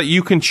idea that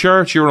you can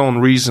chart your own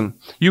reason.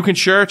 You can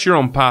chart your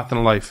own path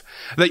in life.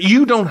 That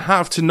you don't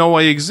have to know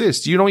I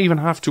exist. You don't even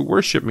have to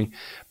worship me.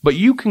 But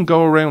you can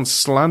go around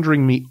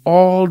slandering me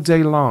all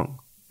day long.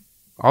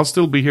 I'll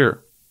still be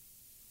here.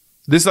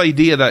 This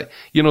idea that,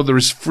 there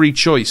is free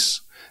choice.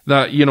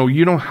 That,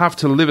 you don't have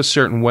to live a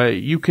certain way.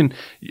 You can,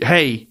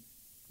 hey,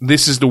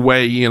 this is the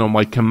way,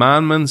 my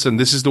commandments, and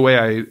this is the way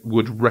I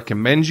would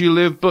recommend you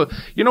live. But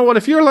you know what?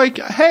 If you're like,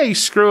 hey,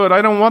 screw it,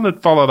 I don't want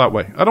to follow that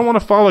way. I don't want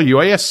to follow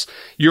you. Yes,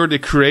 you're the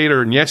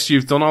creator, and yes,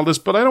 you've done all this,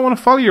 but I don't want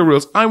to follow your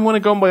rules. I want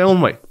to go my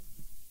own way.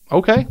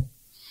 Okay.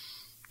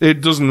 It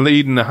doesn't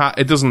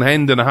it doesn't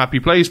end in a happy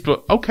place,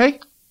 but okay.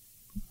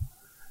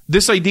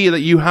 This idea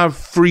that you have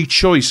free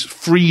choice,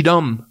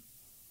 freedom,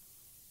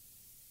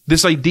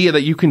 this idea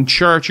that you can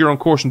chart your own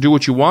course and do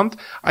what you want,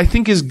 I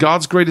think is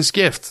God's greatest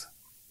gift.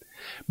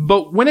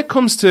 But when it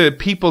comes to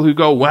people who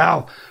go,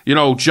 well,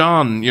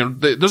 John,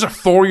 does a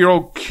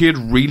 4-year-old kid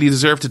really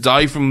deserve to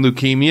die from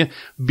leukemia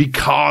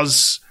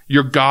because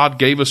your God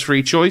gave us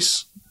free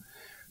choice?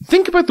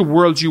 Think about the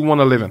world you want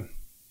to live in.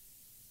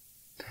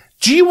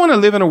 Do you want to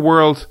live in a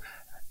world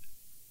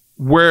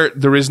where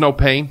there is no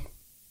pain?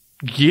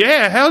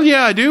 Yeah, hell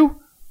yeah, I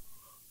do.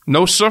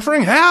 No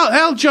suffering?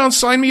 Hell, John,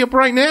 sign me up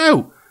right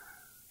now.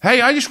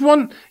 Hey, I just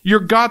want your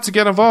God to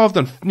get involved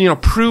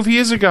and, prove he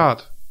is a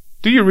God.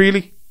 Do you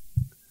really?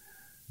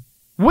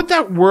 Would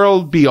that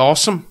world be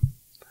awesome?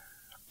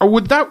 Or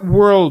would that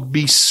world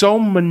be so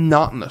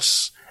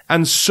monotonous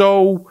and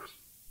so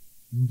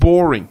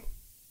boring?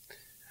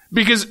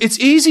 Because it's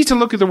easy to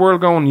look at the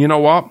world going, you know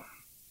what?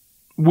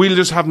 We'll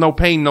just have no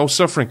pain, no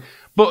suffering.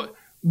 But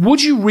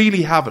would you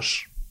really have it?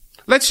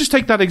 Let's just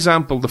take that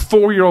example, the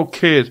 4-year-old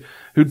kid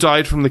who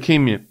died from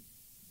leukemia.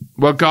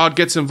 Well, God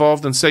gets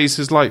involved and saves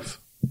his life.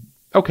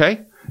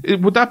 Okay.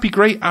 Would that be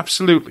great?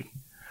 Absolutely.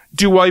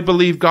 Do I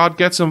believe God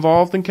gets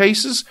involved in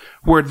cases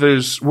where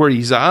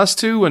he's asked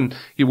to and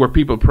where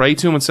people pray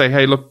to him and say,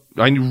 hey, look,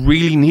 I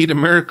really need a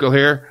miracle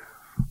here.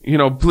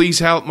 Please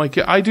help my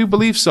kid. I do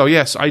believe so.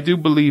 Yes, I do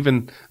believe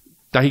in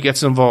that he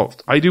gets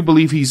involved. I do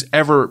believe he's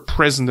ever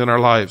present in our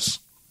lives,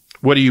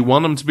 whether you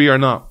want him to be or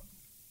not.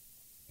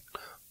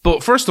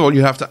 But first of all,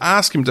 you have to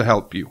ask him to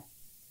help you.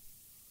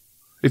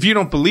 If you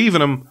don't believe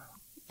in him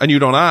and you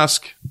don't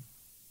ask,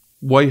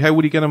 how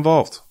would he get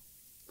involved?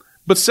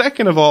 But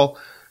second of all,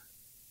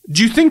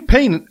 do you think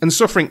pain and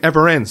suffering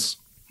ever ends?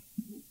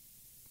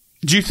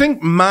 Do you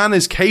think man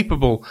is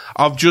capable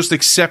of just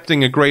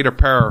accepting a greater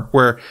power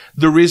where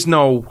there is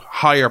no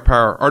higher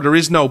power or there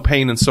is no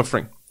pain and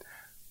suffering?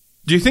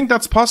 Do you think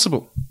that's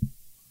possible?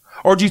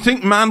 Or do you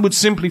think man would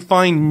simply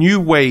find new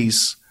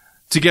ways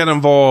to get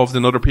involved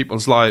in other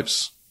people's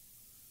lives?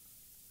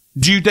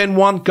 Do you then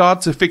want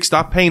God to fix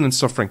that pain and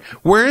suffering?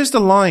 Where is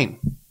the line?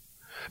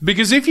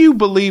 Because if you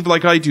believe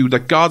like I do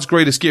that God's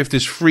greatest gift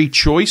is free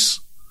choice,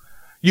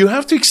 you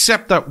have to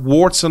accept that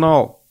warts and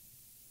all.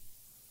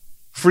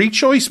 Free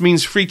choice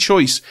means free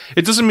choice.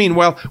 It doesn't mean,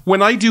 well,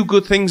 when I do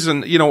good things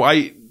and,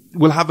 I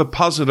will have a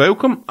positive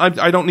outcome,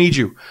 I don't need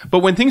you. But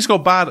when things go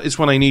bad, it's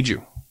when I need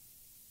you.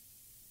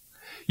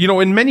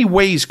 In many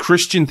ways,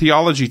 Christian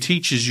theology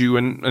teaches you,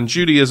 and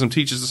Judaism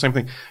teaches the same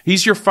thing.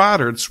 He's your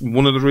father. It's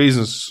one of the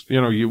reasons,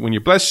 when you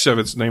bless yourself,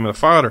 it's the name of the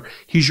Father.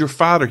 He's your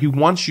father. He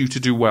wants you to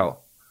do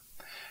well.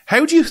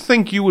 How do you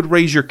think you would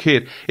raise your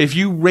kid if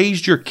you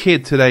raised your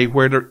kid today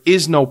where there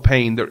is no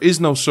pain, there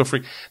is no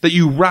suffering, that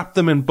you wrap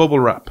them in bubble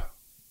wrap?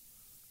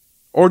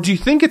 Or do you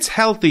think it's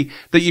healthy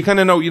that you kind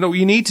of know,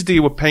 you need to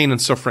deal with pain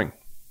and suffering?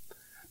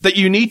 That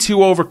you need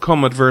to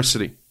overcome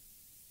adversity?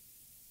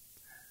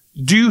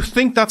 Do you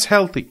think that's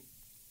healthy?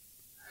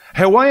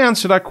 How I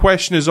answer that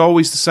question is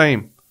always the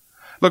same.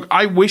 Look,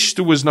 I wish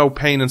there was no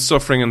pain and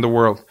suffering in the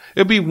world.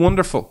 It'd be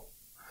wonderful.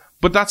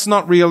 But that's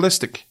not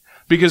realistic.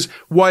 Because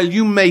while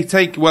you may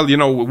think,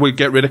 we'll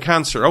get rid of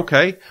cancer,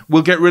 okay.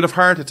 We'll get rid of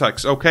heart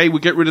attacks, okay. We'll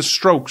get rid of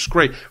strokes,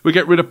 great. We'll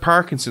get rid of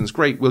Parkinson's,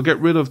 great. We'll get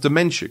rid of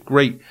dementia,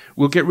 great.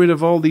 We'll get rid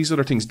of all these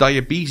other things,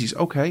 diabetes,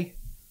 okay.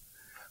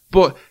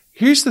 But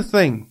here's the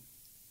thing.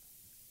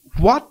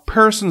 What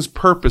person's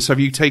purpose have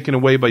you taken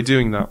away by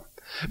doing that?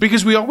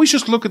 Because we always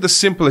just look at the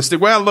simplest.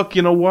 Well, look,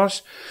 you know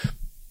what?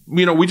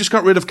 We just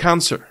got rid of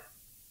cancer.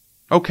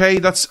 Okay,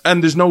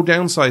 and there's no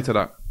downside to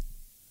that.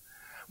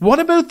 What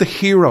about the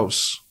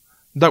heroes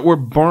that were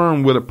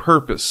born with a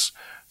purpose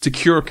to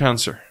cure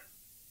cancer?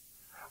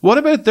 What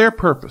about their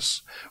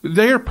purpose?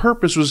 Their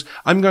purpose was,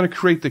 I'm going to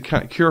create the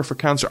cure for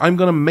cancer. I'm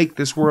going to make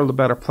this world a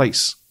better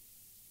place.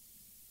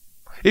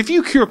 If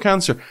you cure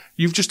cancer,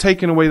 you've just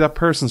taken away that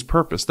person's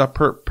purpose, that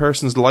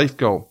person's life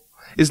goal.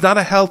 Is that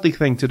a healthy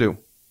thing to do?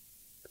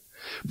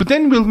 But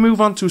then we'll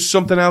move on to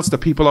something else that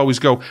people always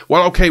go,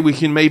 well, okay, we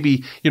can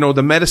maybe,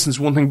 the medicine's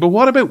one thing, but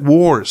what about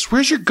wars?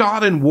 Where's your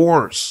God in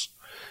wars?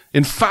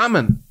 In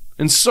famine?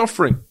 In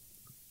suffering?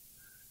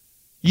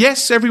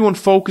 Yes, everyone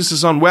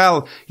focuses on,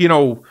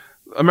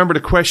 I remember the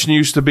question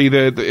used to be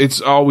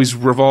it's always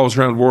revolves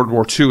around World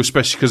War II,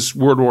 especially because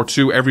World War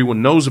II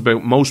everyone knows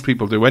about, most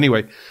people do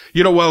anyway.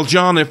 Well,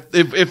 John,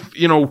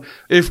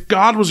 if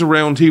God was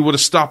around, he would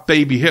have stopped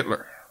baby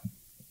Hitler.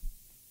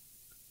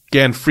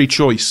 Again, free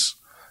choice.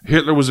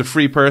 Hitler was a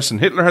free person.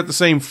 Hitler had the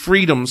same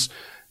freedoms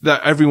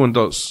that everyone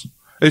does.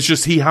 It's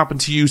just he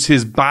happened to use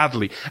his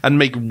badly and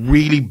make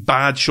really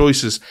bad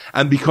choices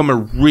and become a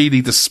really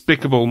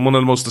despicable, one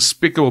of the most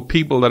despicable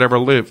people that ever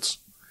lived.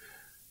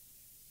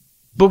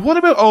 But what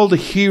about all the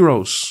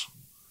heroes?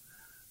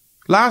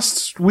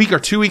 Last week or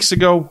 2 weeks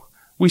ago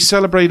We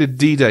celebrated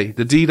D-Day,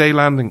 the D-Day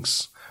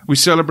landings. We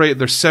celebrated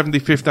their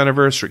 75th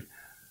anniversary.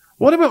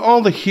 What about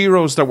all the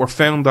heroes that were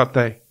found that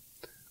day?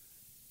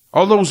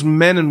 All those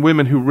men and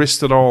women who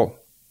risked it all.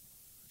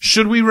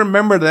 Should we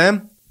remember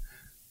them?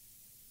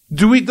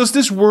 Does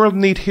this world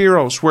need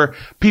heroes where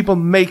people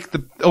make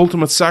the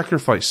ultimate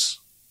sacrifice?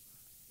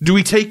 Do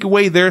we take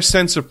away their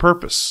sense of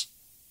purpose?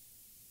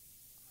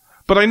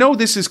 But I know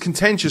this is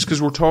contentious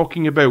because we're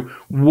talking about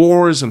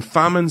wars and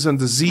famines and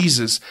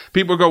diseases.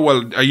 People go,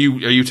 well, are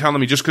you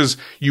telling me just because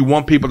you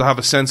want people to have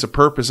a sense of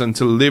purpose and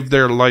to live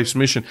their life's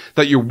mission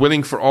that you're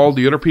willing for all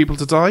the other people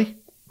to die?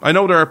 I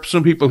know there are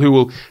some people who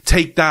will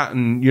take that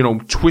and,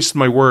 twist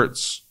my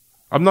words.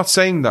 I'm not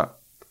saying that.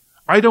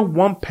 I don't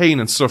want pain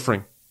and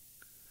suffering.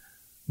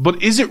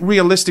 But is it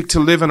realistic to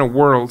live in a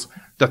world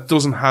that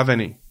doesn't have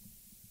any?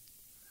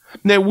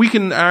 Now, we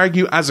can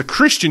argue, as a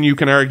Christian, you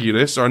can argue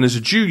this, or as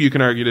a Jew, you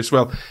can argue this,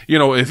 well,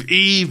 if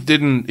Eve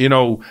didn't,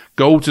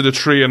 go to the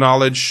tree of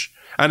knowledge,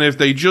 and if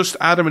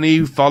Adam and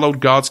Eve followed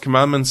God's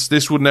commandments,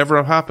 this would never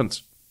have happened.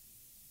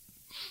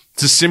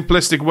 It's a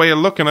simplistic way of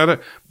looking at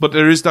it, but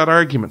there is that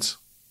argument.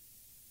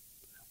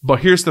 But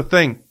here's the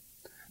thing.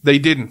 They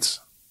didn't.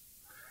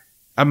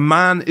 A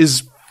man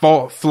is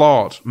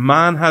flawed.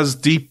 Man has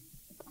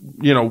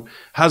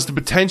has the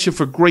potential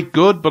for great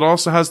good, but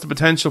also has the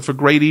potential for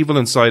great evil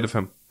inside of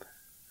him.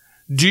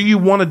 Do you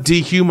want to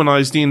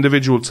dehumanize the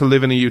individual to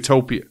live in a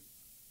utopia?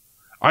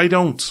 I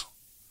don't.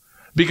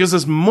 Because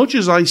as much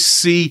as I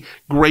see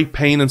great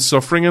pain and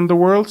suffering in the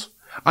world,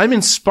 I'm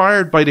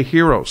inspired by the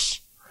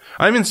heroes.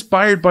 I'm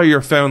inspired by your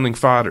founding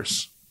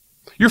fathers.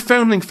 Your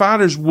founding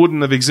fathers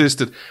wouldn't have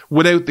existed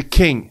without the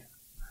king,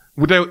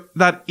 without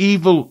that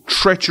evil,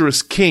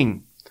 treacherous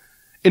king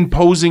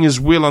imposing his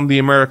will on the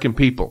American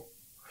people.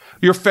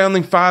 Your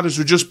founding fathers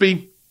would just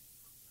be,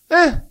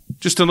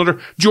 just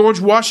another. George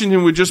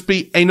Washington would just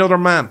be another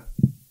man.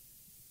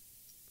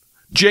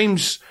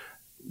 James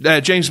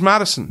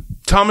Madison,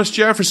 Thomas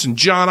Jefferson,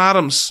 John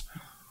Adams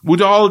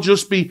would all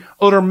just be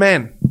other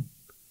men.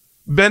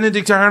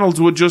 Benedict Arnold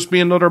would just be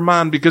another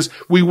man because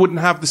we wouldn't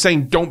have the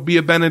saying, don't be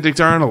a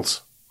Benedict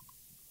Arnold.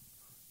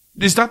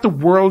 Is that the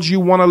world you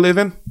want to live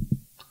in?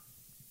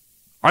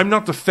 I'm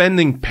not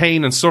defending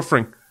pain and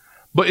suffering,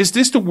 but is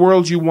this the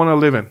world you want to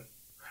live in?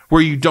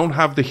 Where you don't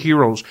have the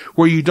heroes,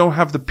 where you don't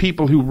have the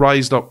people who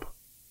rised up,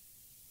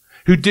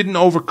 who didn't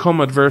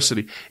overcome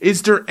adversity.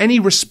 Is there any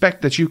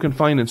respect that you can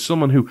find in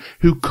someone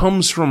who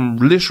comes from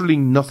literally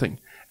nothing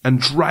and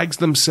drags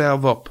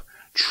themselves up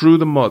through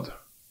the mud,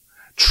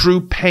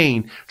 through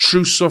pain,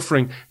 through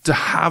suffering to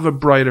have a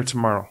brighter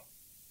tomorrow?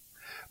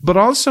 But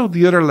also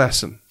the other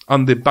lesson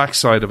on the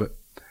backside of it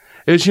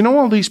is,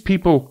 all these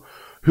people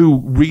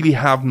who really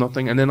have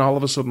nothing and then all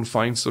of a sudden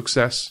find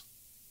success?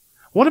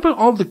 What about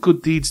all the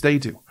good deeds they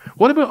do?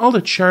 What about all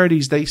the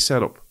charities they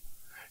set up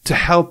to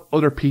help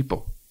other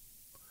people?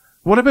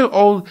 What about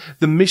all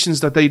the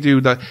missions that they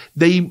do, that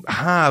they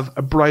have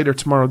a brighter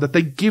tomorrow, that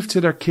they give to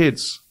their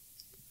kids?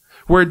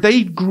 Where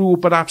they grew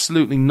up with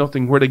absolutely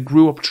nothing, where they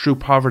grew up through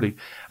poverty,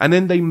 and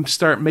then they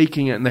start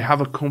making it and they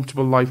have a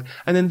comfortable life,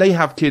 and then they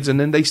have kids and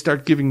then they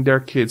start giving their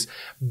kids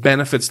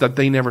benefits that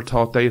they never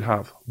thought they'd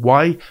have.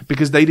 Why?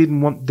 Because they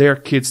didn't want their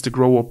kids to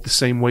grow up the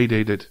same way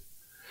they did.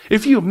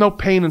 If you have no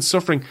pain and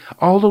suffering,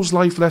 all those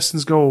life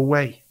lessons go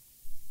away.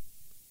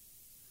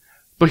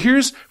 But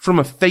here's from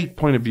a faith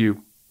point of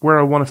view where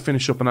I want to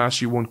finish up and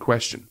ask you one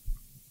question.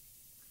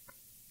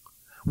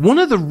 One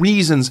of the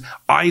reasons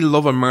I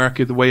love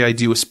America the way I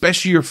do,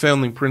 especially your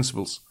founding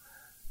principles,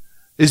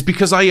 is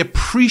because I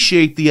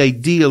appreciate the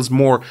ideals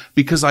more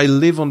because I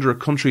live under a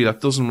country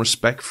that doesn't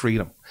respect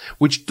freedom,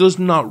 which does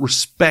not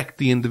respect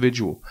the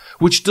individual,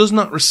 which does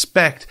not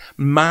respect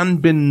man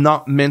being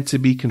not meant to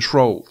be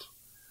controlled.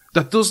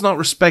 That does not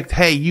respect,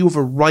 hey, you have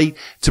a right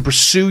to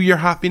pursue your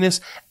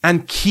happiness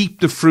and keep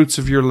the fruits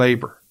of your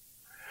labor.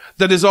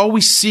 That is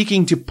always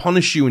seeking to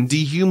punish you and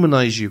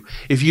dehumanize you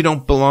if you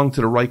don't belong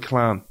to the right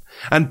clan.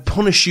 And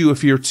punish you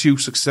if you're too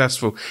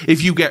successful,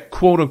 if you get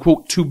quote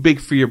unquote too big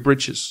for your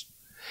britches.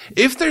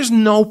 If there's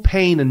no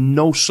pain and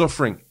no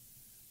suffering,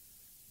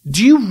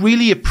 do you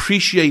really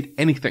appreciate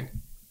anything?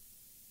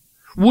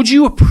 Would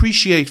you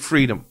appreciate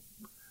freedom?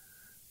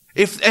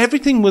 If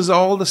everything was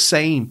all the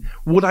same,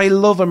 would I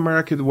love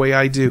America the way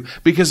I do?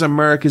 Because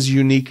America's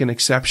unique and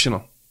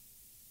exceptional.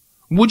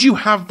 Would you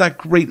have that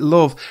great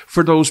love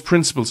for those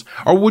principles?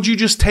 Or would you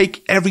just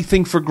take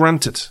everything for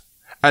granted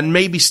and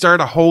maybe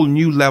start a whole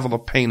new level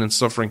of pain and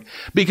suffering?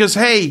 Because,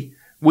 hey,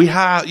 we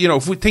have,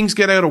 if things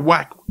get out of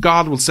whack,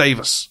 God will save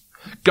us.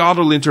 God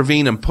will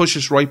intervene and push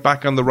us right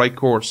back on the right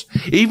course.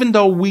 Even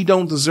though we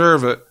don't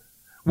deserve it,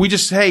 we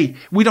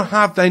don't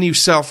have any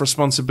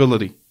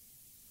self-responsibility.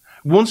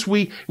 We'll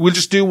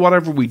just do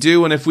whatever we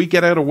do, and if we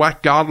get out of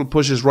whack, God will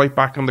push us right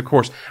back on the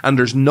course, and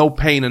there's no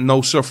pain and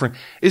no suffering.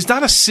 Is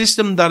that a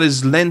system that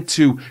is lent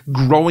to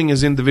growing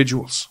as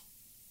individuals?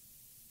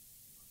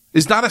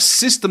 Is that a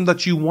system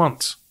that you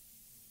want?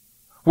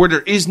 Where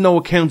there is no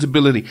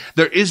accountability,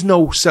 there is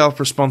no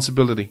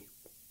self-responsibility?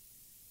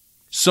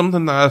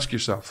 Something to ask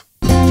yourself.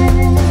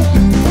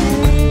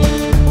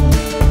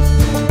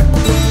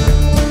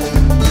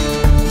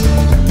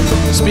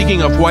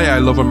 Speaking of why I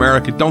love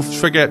America, don't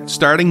forget,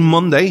 starting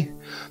Monday,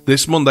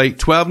 this Monday,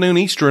 12 noon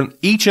Eastern,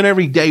 each and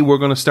every day we're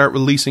going to start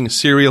releasing a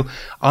serial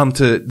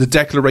onto the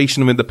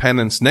Declaration of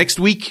Independence. Next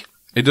week,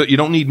 you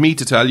don't need me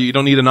to tell you, you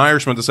don't need an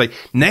Irishman to say,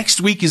 next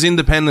week is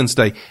Independence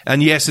Day.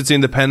 And yes, it's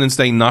Independence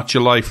Day, not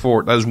July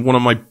 4th. That is one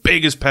of my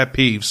biggest pet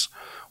peeves.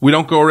 We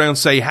don't go around and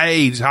say,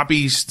 hey, it's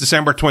happy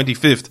December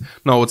 25th.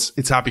 No,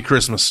 it's happy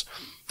Christmas,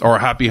 or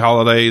happy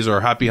holidays,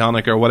 or happy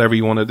Hanukkah, or whatever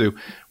you want to do.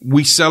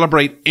 We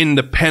celebrate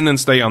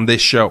Independence Day on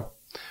this show.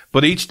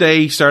 But each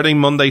day, starting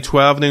Monday,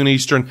 12 noon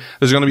Eastern,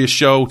 there's going to be a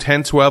show,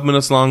 10, 12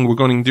 minutes long. We're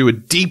going to do a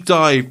deep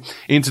dive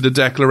into the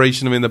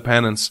Declaration of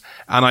Independence.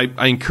 And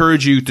I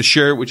encourage you to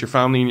share it with your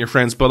family and your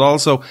friends, but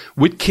also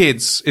with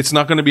kids. It's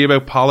not going to be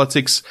about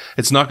politics.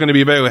 It's not going to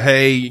be about,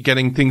 hey,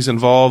 getting things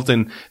involved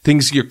in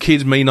things your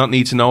kids may not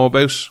need to know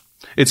about.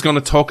 It's going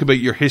to talk about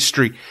your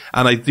history.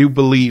 And I do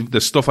believe the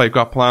stuff I've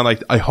got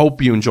planned, I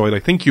hope you enjoy it. I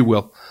think you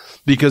will.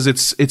 Because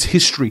it's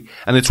history.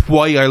 And it's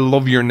why I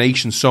love your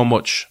nation so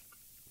much.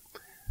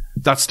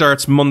 That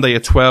starts Monday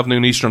at 12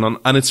 noon Eastern,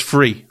 and it's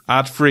free.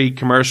 Ad-free,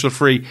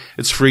 commercial-free.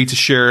 It's free to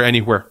share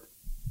anywhere.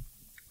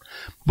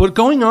 But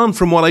going on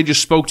from what I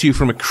just spoke to you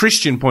from a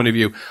Christian point of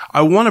view,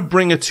 I want to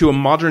bring it to a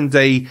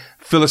modern-day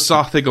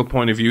philosophical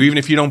point of view, even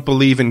if you don't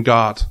believe in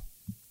God.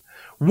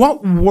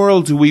 What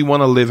world do we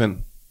want to live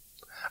in?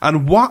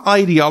 And what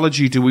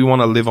ideology do we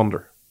want to live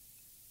under?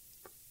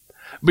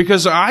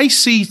 Because I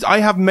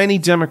have many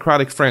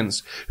Democratic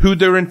friends who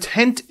their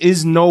intent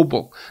is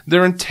noble.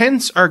 Their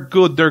intents are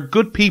good. They're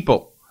good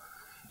people.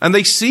 And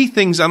they see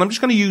things, and I'm just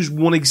going to use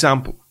one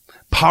example.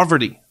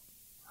 Poverty.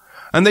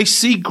 And they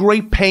see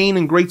great pain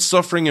and great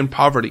suffering in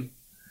poverty,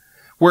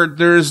 where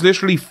there's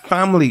literally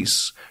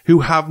families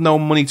who have no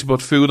money to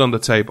put food on the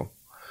table.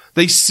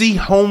 They see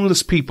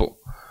homeless people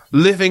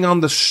living on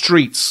the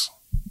streets.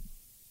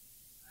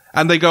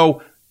 And they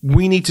go,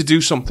 we need to do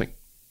something.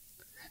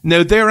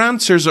 Now, their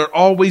answers are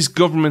always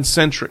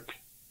government-centric.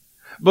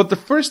 But the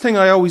first thing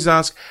I always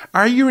ask,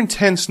 are your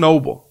intents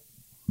noble?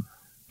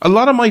 A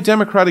lot of my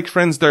Democratic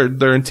friends,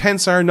 their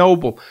intents are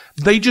noble.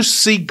 They just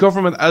see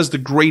government as the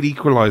great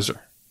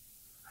equalizer.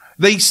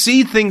 They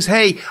see things,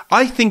 hey,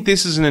 I think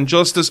this is an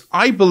injustice.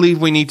 I believe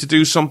we need to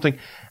do something.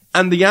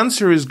 And the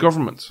answer is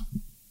government.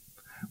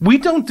 We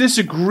don't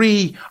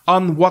disagree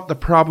on what the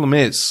problem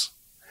is.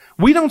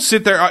 We don't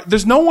sit there.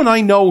 There's no one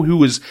I know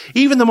who is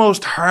even the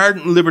most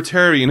hardened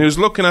libertarian who's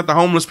looking at the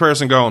homeless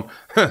person going,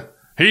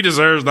 he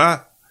deserves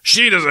that.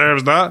 She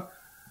deserves that.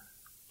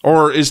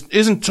 Or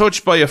isn't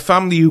touched by a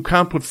family who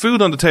can't put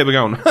food on the table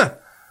going,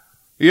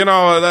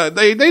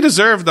 they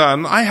deserve that.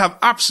 And I have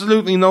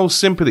absolutely no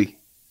sympathy.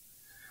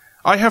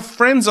 I have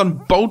friends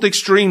on both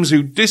extremes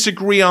who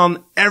disagree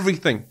on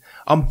everything,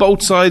 on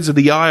both sides of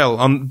the aisle,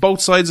 on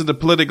both sides of the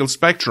political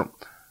spectrum,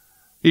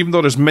 even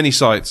though there's many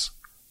sides.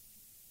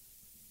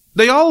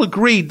 They all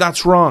agree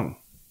that's wrong.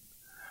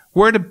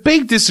 Where the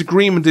big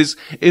disagreement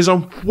is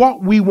on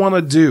what we want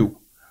to do.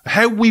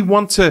 How we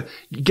want to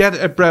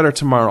get a better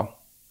tomorrow.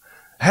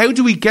 How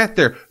do we get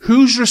there?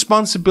 Whose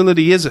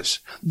responsibility is it?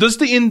 Does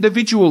the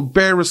individual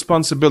bear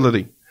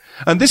responsibility?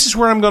 And this is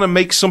where I'm going to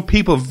make some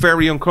people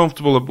very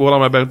uncomfortable with what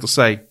I'm about to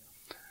say.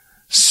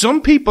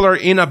 Some people are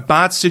in a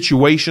bad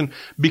situation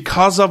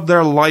because of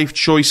their life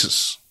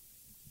choices.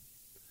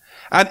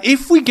 And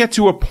if we get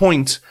to a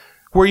point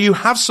where you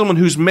have someone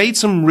who's made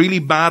some really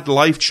bad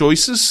life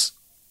choices,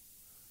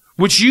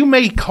 which you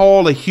may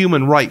call a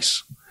human right,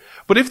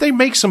 but if they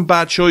make some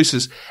bad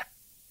choices,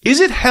 is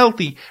it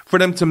healthy for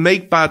them to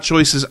make bad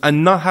choices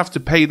and not have to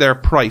pay their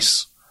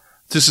price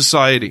to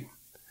society?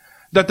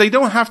 That they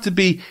don't have to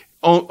be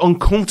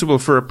uncomfortable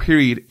for a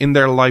period in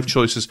their life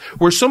choices,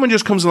 where someone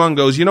just comes along and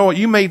goes, you know what,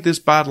 you made this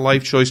bad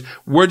life choice,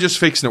 we're just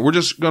fixing it, we're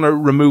just going to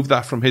remove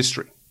that from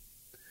history.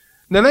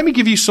 Now let me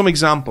give you some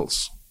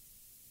examples.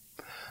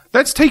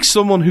 Let's take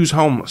someone who's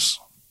homeless.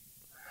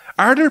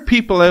 Are there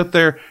people out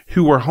there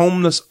who are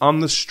homeless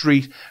on the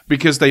street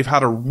because they've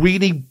had a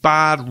really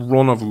bad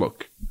run of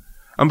luck?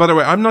 And by the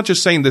way, I'm not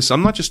just saying this,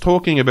 I'm not just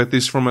talking about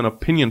this from an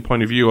opinion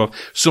point of view of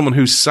someone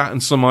who's sat in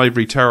some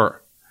ivory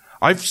tower.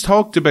 I've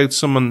talked about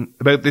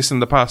this in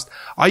the past.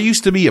 I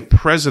used to be a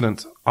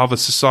president of a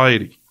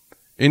society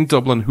in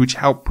Dublin which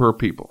helped poor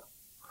people.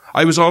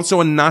 I was also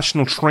a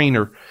national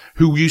trainer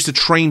who used to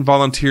train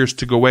volunteers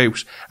to go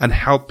out and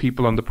help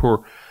people and the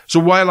poor. So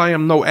while I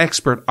am no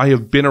expert, I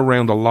have been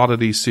around a lot of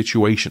these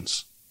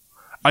situations.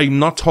 I'm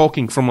not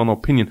talking from an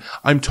opinion.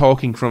 I'm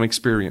talking from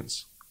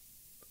experience.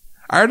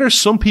 Are there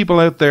some people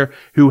out there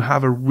who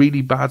have a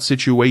really bad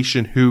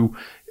situation, who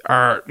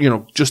are,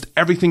 just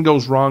everything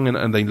goes wrong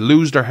and they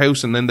lose their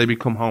house and then they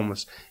become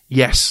homeless?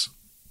 Yes,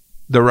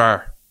 there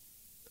are.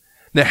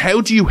 Now,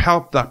 how do you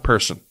help that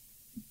person?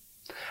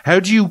 How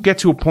do you get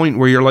to a point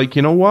where you're like,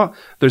 you know what?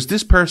 There's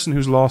this person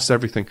who's lost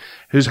everything,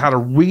 who's had a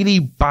really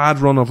bad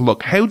run of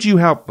luck. How do you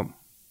help them?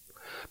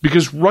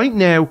 Because right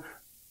now,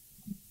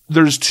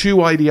 there's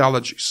two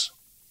ideologies.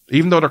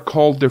 Even though they're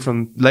called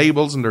different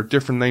labels and they're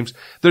different names,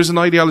 there's an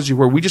ideology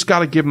where we just got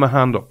to give them a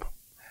hand up.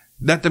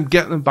 Let them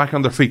get them back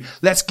on their feet.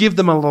 Let's give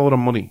them a load of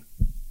money.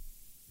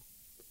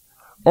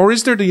 Or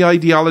is there the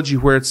ideology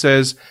where it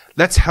says,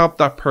 let's help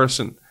that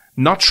person,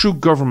 not through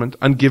government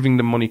and giving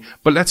them money,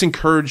 but let's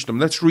encourage them.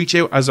 Let's reach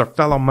out as a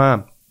fellow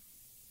man.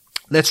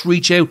 Let's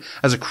reach out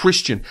as a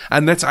Christian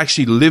and let's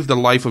actually live the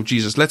life of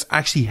Jesus. Let's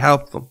actually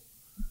help them.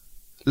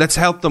 Let's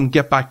help them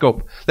get back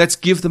up. Let's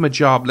give them a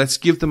job. Let's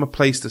give them a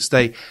place to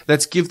stay.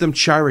 Let's give them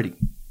charity.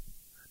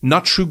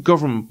 Not through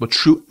government, but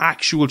through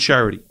actual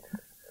charity.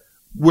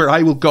 Where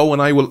I will go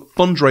and I will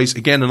fundraise.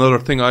 Again, another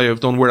thing I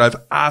have done where I've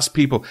asked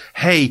people,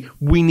 hey,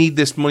 we need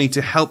this money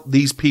to help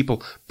these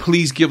people.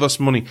 Please give us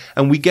money.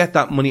 And we get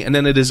that money. And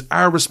then it is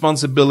our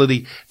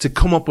responsibility to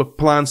come up with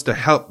plans to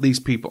help these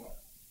people.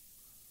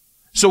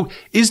 So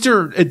is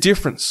there a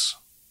difference?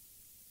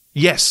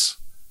 Yes.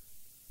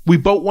 We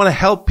both want to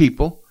help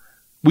people.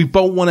 We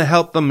both want to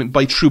help them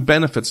by true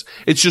benefits.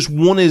 It's just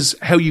one is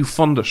how you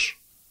fund it.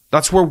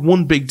 That's where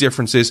one big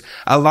difference is.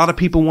 A lot of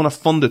people want to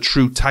fund it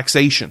through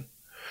taxation.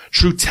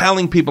 Through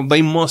telling people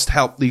they must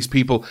help these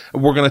people.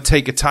 We're going to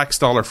take a tax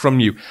dollar from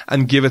you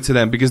and give it to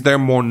them because they're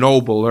more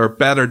noble or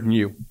better than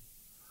you.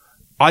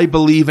 I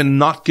believe in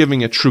not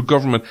giving it through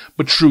government,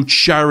 but through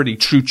charity,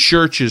 through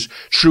churches,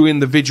 through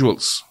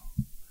individuals.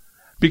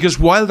 Because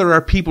while there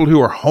are people who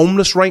are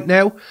homeless right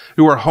now,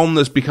 who are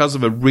homeless because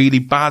of a really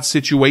bad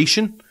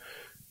situation,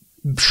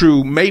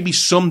 through maybe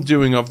some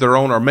doing of their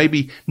own or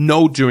maybe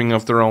no doing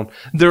of their own,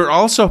 there are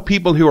also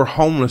people who are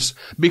homeless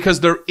because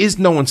there is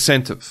no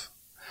incentive.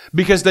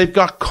 Because they've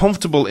got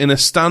comfortable in a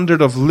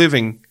standard of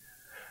living.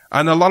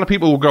 And a lot of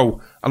people will go,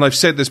 and I've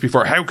said this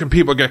before, how can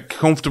people get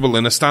comfortable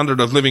in a standard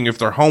of living if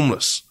they're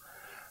homeless?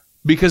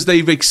 Because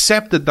they've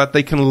accepted that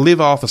they can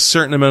live off a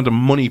certain amount of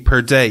money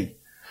per day.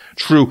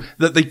 True,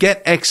 that they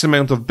get X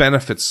amount of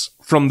benefits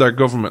from their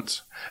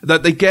government,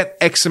 that they get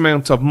X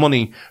amount of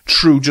money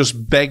through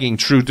just begging,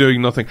 through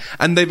doing nothing,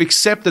 and they've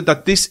accepted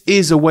that this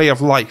is a way of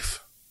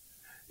life.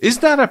 Is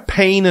that a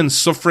pain and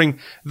suffering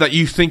that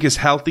you think is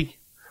healthy,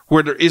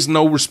 where there is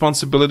no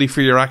responsibility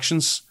for your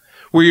actions,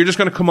 where you're just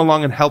going to come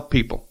along and help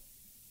people?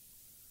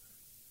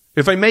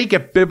 If I may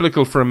get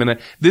biblical for a minute,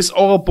 this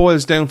all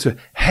boils down to,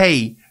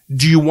 hey,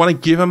 do you want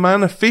to give a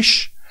man a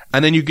fish?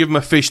 And then you give him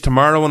a fish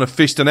tomorrow and a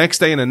fish the next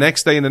day and the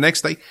next day and the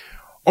next day?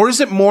 Or is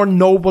it more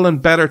noble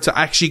and better to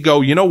actually go,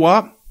 you know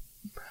what?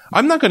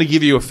 I'm not going to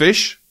give you a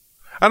fish.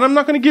 And I'm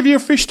not going to give you a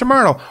fish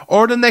tomorrow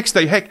or the next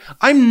day. Heck,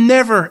 I'm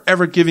never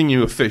ever giving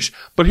you a fish.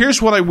 But here's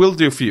what I will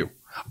do for you.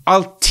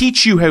 I'll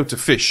teach you how to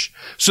fish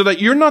so that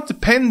you're not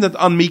dependent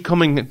on me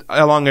coming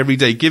along every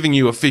day giving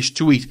you a fish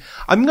to eat.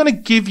 I'm going to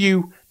give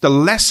you the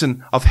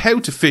lesson of how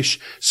to fish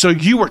so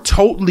you are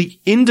totally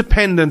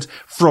independent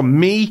from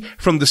me,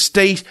 from the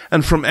state,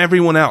 and from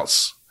everyone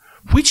else.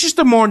 Which is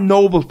the more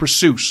noble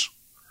pursuit?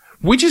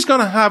 Which is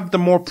going to have the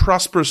more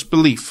prosperous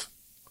belief?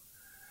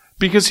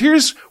 Because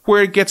here's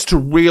where it gets to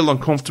real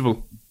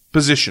uncomfortable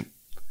position.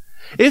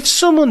 If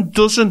someone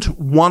doesn't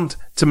want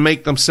to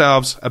make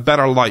themselves a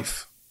better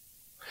life,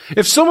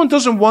 if someone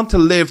doesn't want to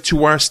live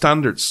to our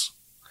standards,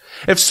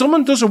 if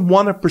someone doesn't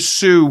want to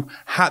pursue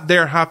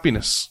their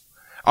happiness,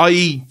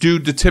 i.e. do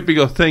the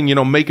typical thing,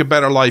 make a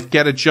better life,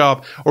 get a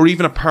job, or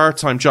even a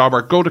part-time job,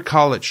 or go to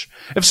college.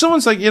 If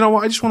someone's like, you know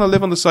what, I just want to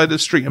live on the side of the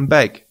street and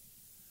beg,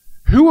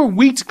 who are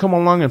we to come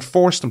along and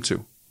force them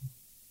to?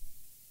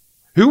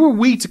 Who are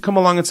we to come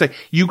along and say,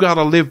 you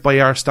gotta live by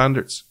our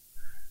standards?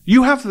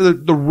 You have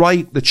the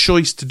right, the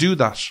choice to do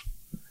that.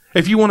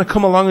 If you want to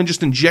come along and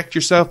just inject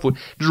yourself with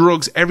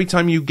drugs every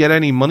time you get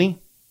any money,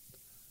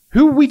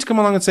 who are we to come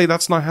along and say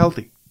that's not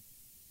healthy?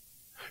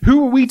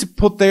 Who are we to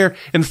put there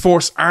and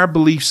force our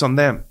beliefs on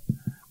them?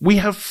 We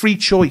have free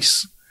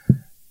choice.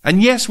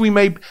 And yes, we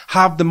may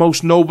have the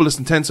most noblest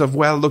intents of,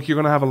 well, look, you're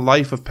going to have a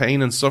life of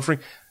pain and suffering.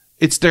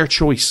 It's their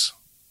choice.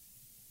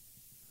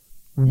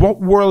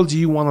 What world do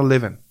you want to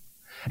live in?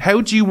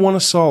 How do you want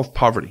to solve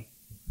poverty?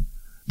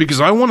 Because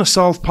I want to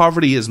solve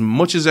poverty as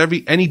much as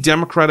any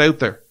Democrat out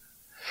there.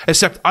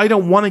 Except I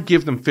don't want to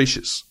give them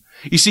fishes.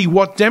 You see,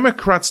 what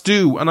Democrats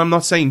do, and I'm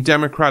not saying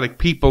Democratic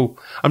people,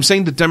 I'm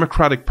saying the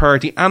Democratic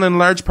Party, and in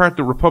large part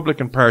the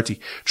Republican Party,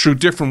 through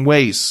different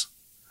ways.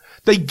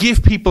 They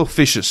give people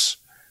fishes.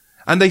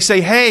 And they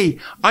say, hey,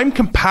 I'm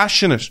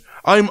compassionate.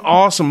 I'm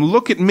awesome.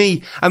 Look at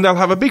me. And they'll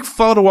have a big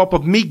photo up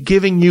of me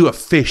giving you a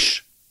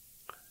fish.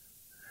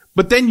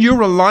 But then you're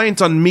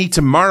reliant on me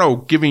tomorrow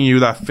giving you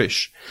that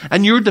fish.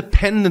 And you're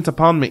dependent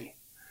upon me.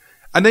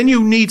 And then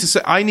you need to say,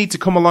 I need to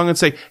come along and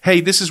say,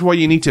 hey, this is why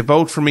you need to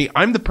vote for me.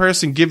 I'm the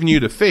person giving you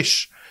the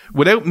fish.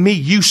 Without me,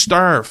 you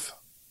starve.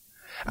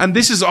 And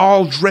this is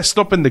all dressed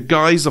up in the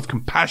guise of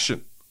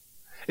compassion.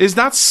 Is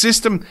that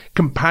system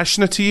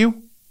compassionate to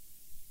you?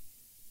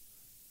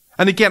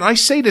 And again, I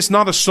say this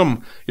not as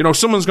someone's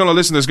going to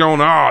listen to this going,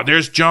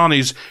 there's John,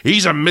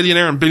 he's a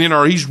millionaire and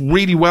billionaire, he's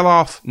really well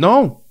off.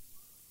 No.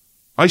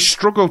 I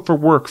struggled for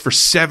work for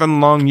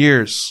 7 long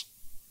years.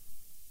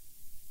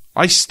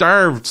 I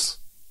starved.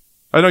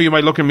 I know you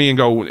might look at me and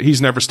go,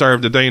 he's never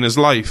starved a day in his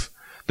life.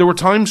 There were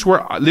times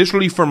where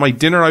literally for my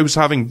dinner I was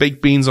having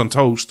baked beans on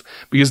toast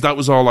because that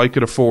was all I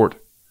could afford.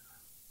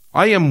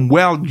 I am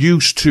well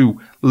used to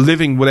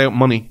living without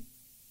money.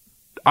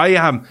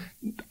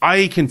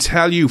 I can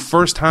tell you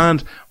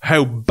firsthand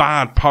how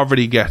bad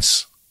poverty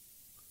gets.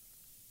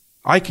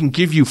 I can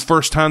give you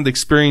firsthand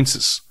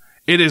experiences.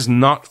 It is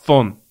not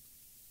fun.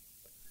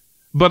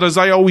 But as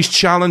I always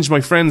challenge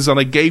my friends, and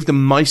I gave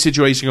them my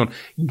situation, going,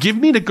 give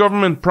me the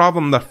government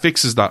problem that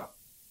fixes that.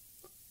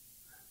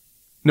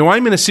 Now,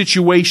 I'm in a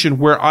situation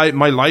where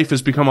my life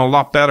has become a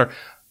lot better.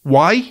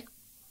 Why?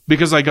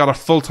 Because I got a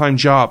full-time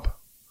job.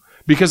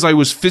 Because I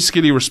was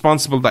fiscally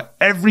responsible, that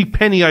every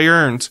penny I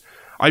earned,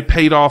 I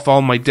paid off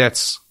all my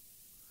debts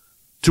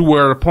to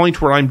a point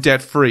where I'm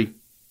debt-free.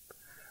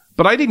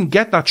 But I didn't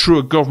get that through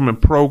a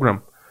government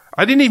program.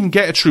 I didn't even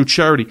get it through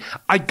charity.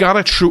 I got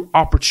it through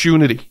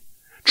opportunity,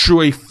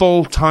 through a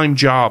full-time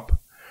job,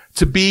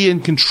 to be in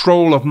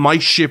control of my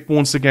ship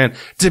once again,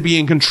 to be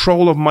in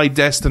control of my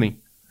destiny.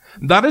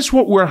 That is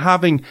what we're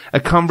having a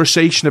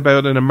conversation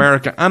about in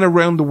America and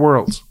around the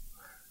world.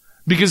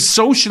 Because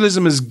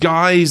socialism is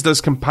guised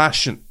as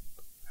compassion.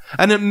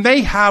 And it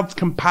may have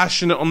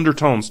compassionate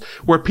undertones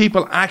where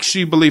people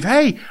actually believe,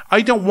 hey,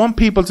 I don't want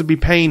people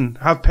to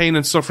have pain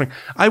and suffering.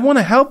 I want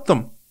to help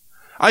them.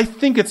 I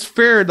think it's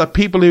fair that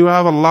people who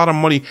have a lot of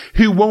money,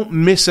 who won't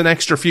miss an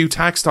extra few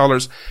tax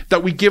dollars,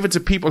 that we give it to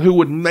people who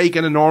would make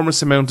an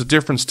enormous amount of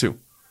difference to.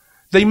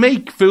 They may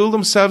fool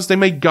themselves. They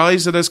may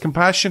guise it as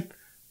compassion.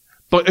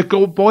 But it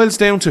boils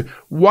down to,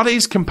 what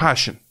is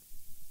compassion?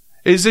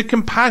 Is it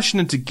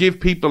compassionate to give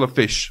people a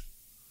fish?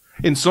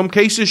 In some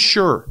cases,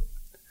 sure.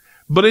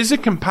 But is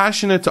it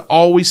compassionate to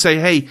always say,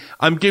 hey,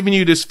 I'm giving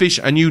you this fish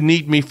and you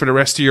need me for the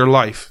rest of your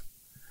life?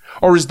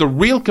 Or is the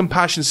real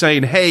compassion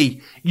saying,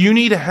 hey, you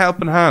need a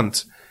helping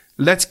hand.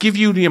 Let's give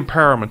you the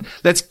empowerment.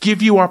 Let's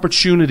give you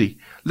opportunity.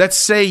 Let's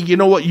say, you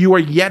know what, you are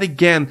yet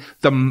again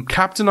the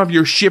captain of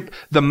your ship,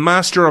 the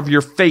master of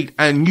your fate,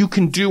 and you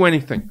can do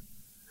anything.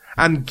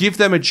 And give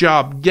them a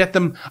job, get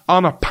them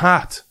on a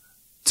path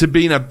to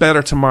being a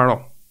better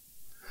tomorrow.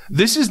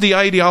 This is the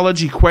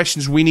ideology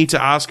questions we need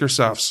to ask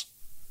ourselves.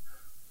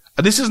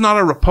 This is not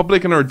a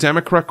Republican or a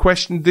Democrat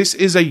question. This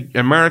is an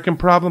American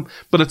problem,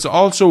 but it's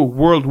also a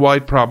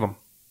worldwide problem.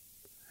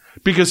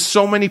 Because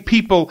so many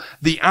people,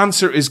 the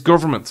answer is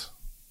government.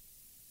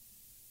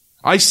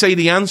 I say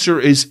the answer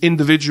is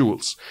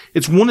individuals.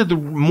 It's one of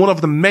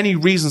the many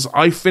reasons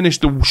I finish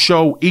the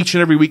show each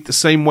and every week the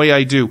same way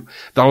I do.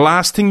 The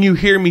last thing you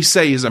hear me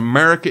say is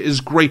America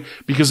is great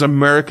because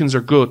Americans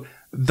are good.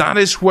 That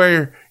is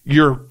where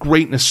your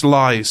greatness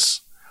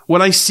lies.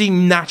 When I see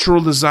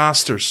natural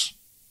disasters,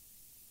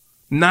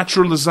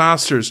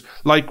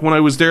 like when I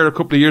was there a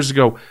couple of years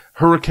ago, the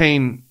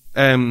hurricane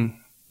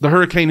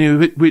who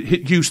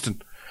hit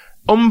Houston.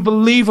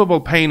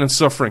 Unbelievable pain and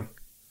suffering.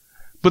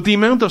 But the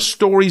amount of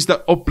stories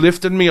that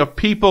uplifted me of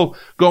people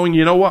going,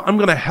 you know what, I'm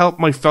going to help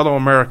my fellow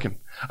American.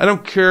 I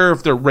don't care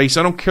if their race,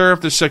 I don't care if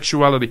their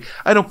sexuality,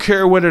 I don't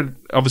care whether,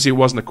 obviously it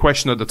wasn't a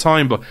question at the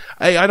time, but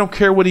hey, I don't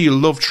care whether you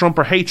love Trump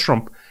or hate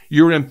Trump.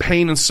 You're in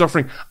pain and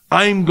suffering.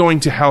 I'm going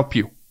to help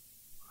you.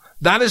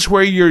 That is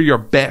where you're your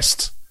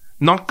best.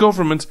 Not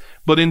government,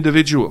 but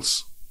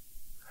individuals.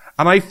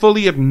 And I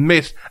fully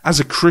admit, as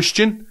a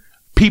Christian,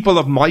 people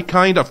of my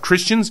kind, of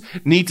Christians,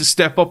 need to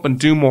step up and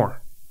do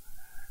more.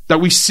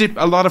 That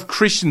a lot of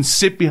Christians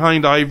sit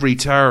behind ivory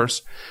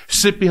towers,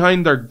 sit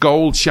behind their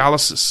gold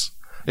chalices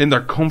in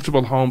their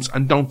comfortable homes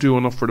and don't do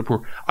enough for the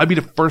poor. I'd be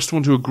the first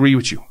one to agree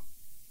with you.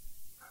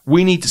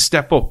 We need to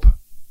step up.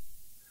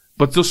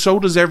 But so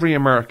does every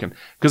American.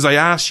 Because I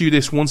ask you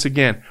this once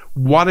again,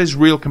 what is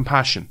real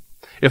compassion?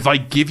 If I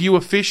give you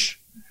a fish,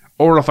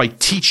 or if I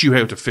teach you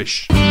how to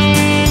fish?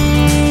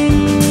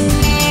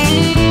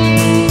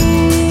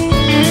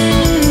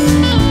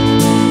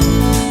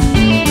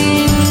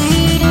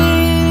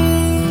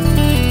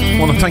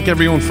 I want to thank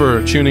everyone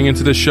for tuning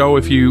into this show.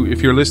 If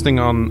you're listening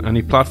on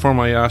any platform,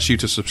 I ask you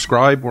to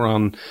subscribe. We're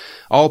on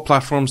all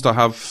platforms that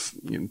have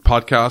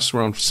podcasts.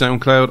 We're on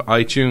SoundCloud,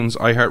 iTunes,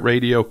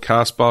 iHeartRadio,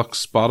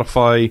 Castbox,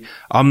 Spotify,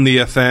 Omni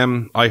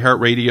FM,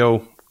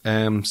 iHeartRadio,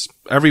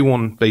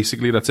 everyone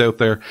basically that's out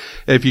there.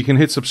 If you can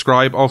hit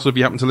subscribe. Also, if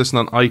you happen to listen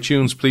on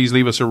iTunes, please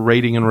leave us a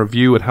rating and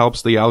review. It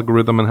helps the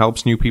algorithm and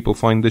helps new people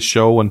find this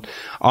show. And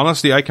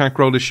honestly, I can't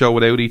grow this show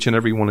without each and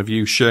every one of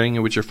you sharing it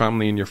with your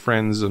family and your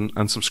friends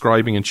and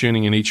subscribing and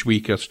tuning in each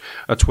week at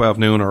 12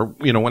 noon or,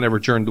 whenever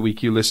during the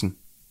week you listen.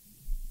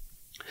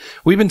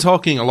 We've been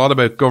talking a lot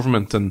about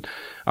government, and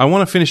I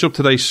want to finish up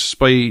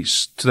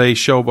today's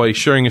show by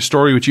sharing a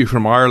story with you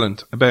from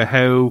Ireland about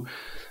how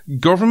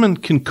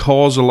government can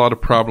cause a lot of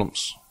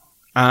problems.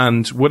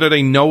 And whether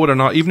they know it or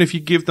not, even if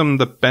you give them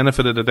the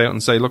benefit of the doubt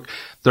and say, look,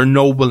 their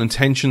noble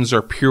intentions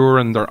are pure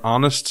and they're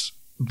honest,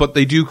 but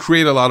they do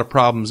create a lot of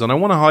problems. And I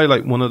want to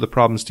highlight one of the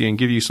problems to you and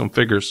give you some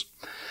figures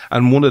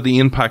and one of the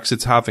impacts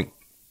it's having.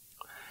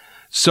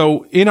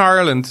 So in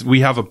Ireland,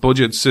 we have a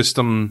budget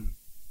system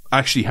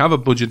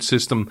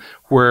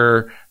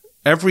where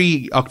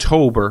every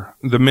October,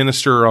 the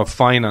Minister of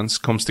Finance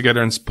comes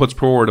together and puts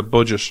forward a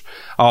budget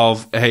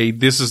of, hey,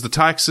 this is the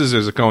taxes.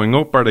 Is it going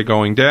up? Are they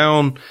going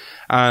down?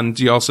 And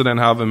you also then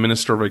have a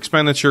Minister of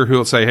Expenditure who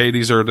will say, hey,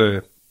 these are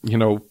the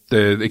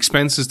the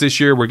expenses this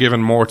year, we're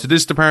giving more to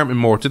this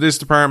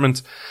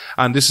department,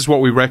 and this is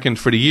what we reckoned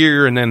for the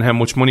year, and then how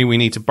much money we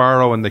need to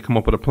borrow, and they come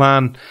up with a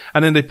plan,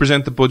 and then they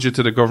present the budget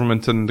to the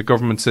government, and the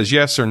government says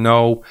yes or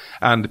no,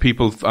 and the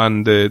people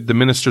and the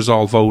ministers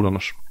all vote on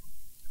it.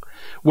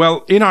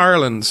 Well, in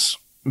Ireland,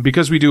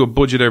 because we do a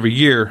budget every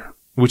year,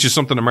 which is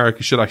something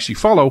America should actually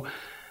follow,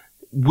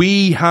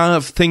 we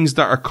have things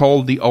that are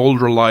called the old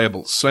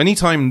reliables. So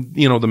anytime,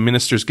 the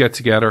ministers get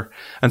together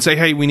and say,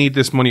 hey, we need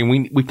this money,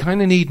 and we kind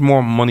of need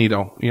more money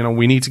though.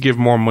 We need to give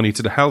more money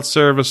to the health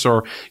service,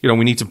 or,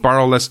 we need to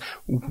borrow less.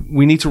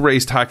 We need to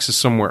raise taxes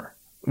somewhere.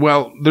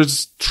 Well,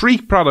 there's 3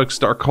 products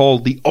that are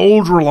called the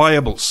old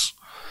reliables.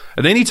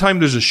 At any time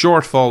there's a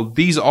shortfall,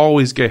 these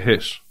always get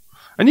hit.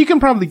 And you can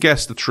probably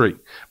guess the 3.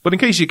 But in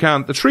case you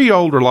can't, the 3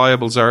 old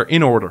reliables are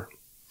in order: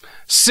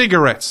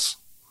 cigarettes,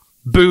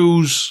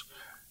 booze,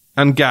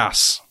 and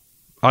gas,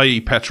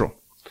 i.e. petrol.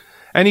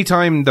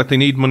 Anytime that they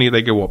need money,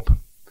 they go up.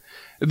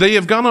 They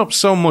have gone up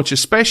so much,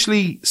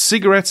 especially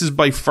cigarettes is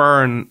by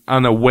far and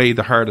away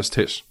the hardest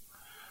hit.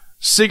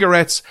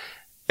 Cigarettes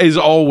is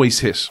always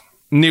hit,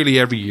 nearly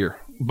every year,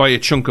 by a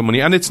chunk of money.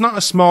 And it's not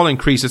a small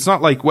increase. It's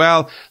not like,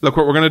 well, look,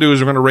 what we're going to do is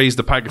we're going to raise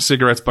the pack of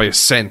cigarettes by 1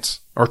 cent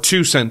or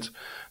 2 cents.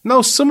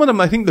 No, some of them,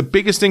 I think the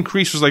biggest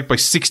increase was like by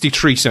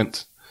 63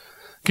 cents.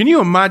 Can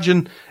you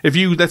imagine if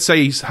you, let's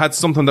say, had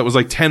something that was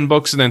like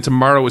 $10 and then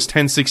tomorrow was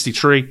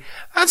 $10.63?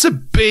 That's a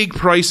big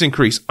price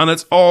increase, and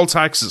it's all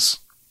taxes.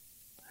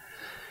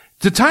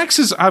 The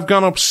taxes have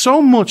gone up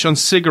so much on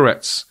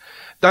cigarettes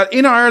that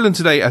in Ireland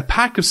today, a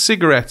pack of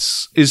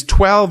cigarettes is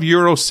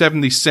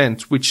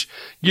 €12.70, which,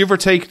 give or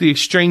take the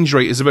exchange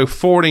rate, is about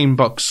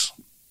 $14.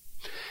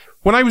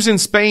 When I was in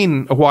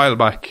Spain a while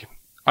back,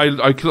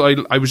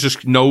 I was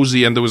just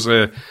nosy, and there was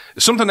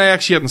something I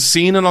actually hadn't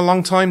seen in a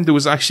long time. There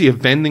was actually a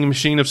vending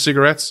machine of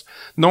cigarettes.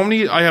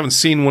 Normally, I haven't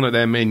seen one of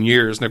them in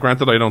years. Now,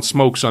 granted, I don't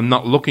smoke, so I'm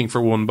not looking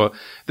for one, but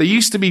they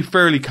used to be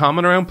fairly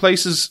common around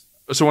places.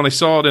 So when I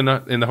saw it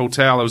in the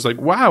hotel, I was like,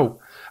 wow,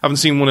 I haven't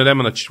seen one of them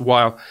in a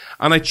while.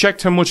 And I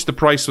checked how much the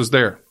price was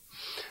there.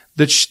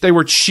 They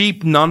were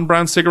cheap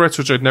non-brand cigarettes,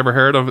 which I'd never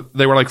heard of.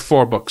 They were like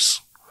 $4.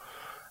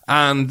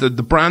 And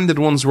the branded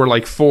ones were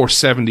like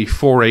 $4.70,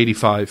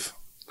 $4.85.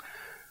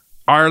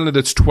 Ireland,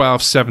 it's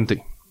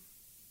 $12.70.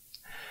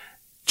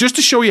 Just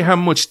to show you how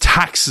much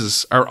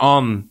taxes are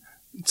on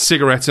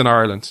cigarettes in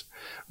Ireland,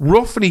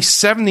 roughly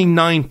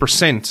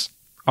 79%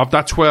 of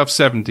that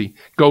 $12.70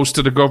 goes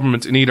to the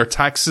government in either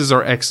taxes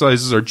or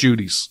excises or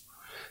duties.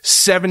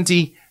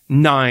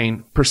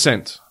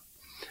 79%.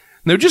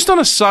 Now, just on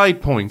a side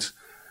point,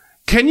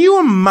 can you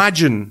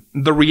imagine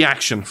the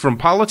reaction from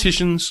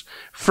politicians,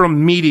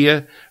 from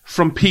media,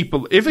 from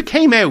people, if it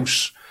came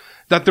out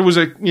that there was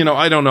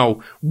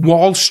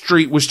Wall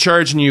Street was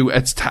charging you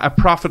a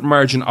profit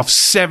margin of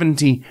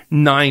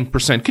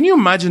 79%. Can you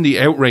imagine the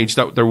outrage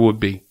that there would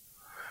be?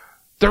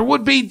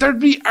 There'd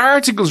be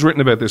articles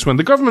written about this when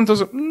the government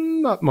does it.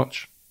 Not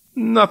much.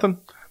 Nothing.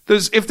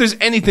 If there's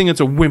anything,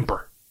 it's a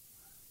whimper.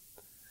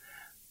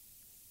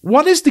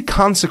 What is the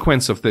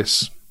consequence of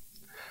this?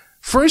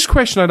 First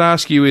question I'd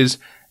ask you is,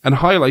 and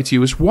highlight to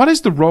you, is what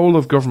is the role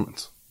of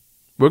government?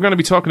 We're going to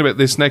be talking about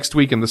this next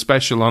week in the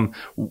special on,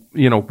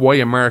 why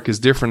America is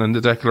different in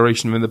the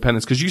Declaration of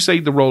Independence, because you say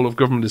the role of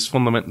government is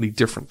fundamentally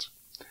different.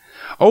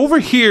 Over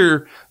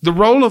here, the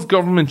role of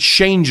government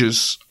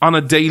changes on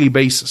a daily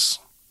basis.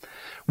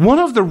 One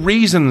of the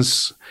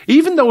reasons,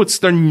 even though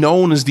they're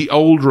known as the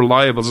old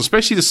reliables,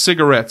 especially the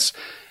cigarettes,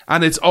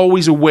 and it's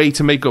always a way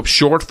to make up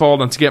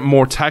shortfall and to get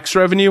more tax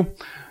revenue,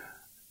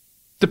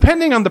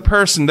 depending on the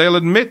person, they'll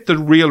admit the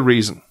real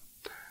reason.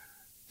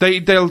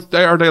 They'll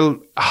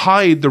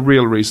hide the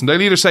real reason.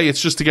 They'll either say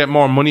it's just to get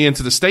more money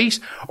into the state,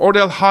 or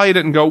they'll hide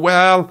it and go,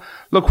 well,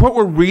 look, what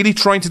we're really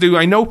trying to do,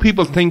 I know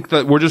people think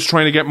that we're just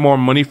trying to get more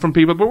money from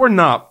people, but we're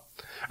not.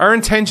 Our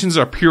intentions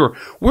are pure.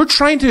 We're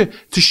trying to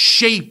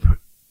shape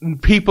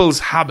people's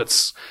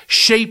habits,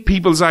 shape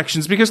people's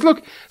actions, because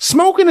look,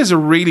 smoking is a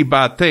really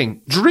bad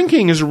thing.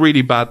 Drinking is a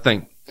really bad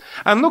thing.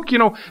 And look,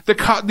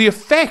 the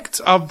effect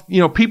of,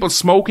 people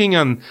smoking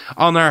and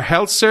on our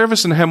health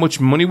service and how much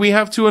money we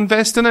have to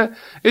invest in it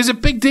is a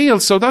big deal.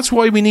 So that's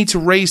why we need to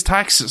raise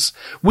taxes.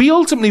 We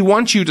ultimately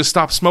want you to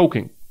stop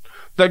smoking.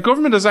 The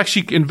government has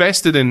actually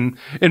invested in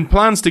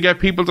plans to get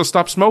people to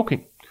stop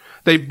smoking.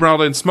 They've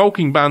brought in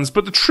smoking bans,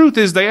 but the truth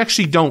is they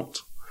actually don't.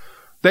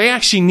 They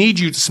actually need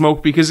you to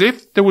smoke, because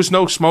if there was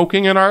no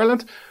smoking in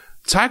Ireland,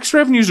 tax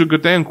revenues would go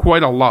down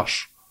quite a lot.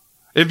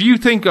 If you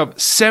think of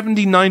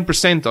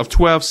 79% of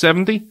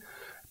 $12.70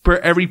 per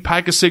every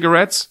pack of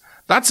cigarettes,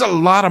 that's a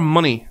lot of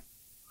money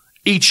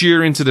each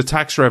year into the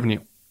tax revenue.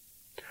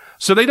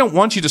 So they don't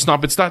want you to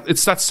stop. It's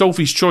that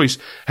Sophie's choice.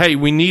 Hey,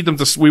 we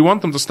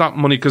want them to stop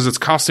money because it's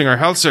costing our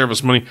health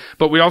service money,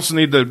 but we also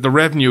need the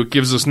revenue it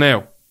gives us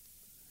now.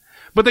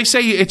 But they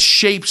say it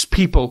shapes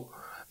people.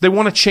 They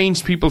want to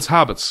change people's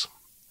habits.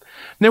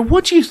 Now,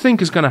 what do you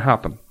think is going to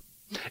happen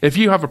if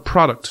you have a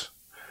product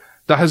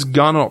that has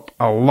gone up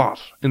a lot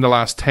in the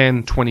last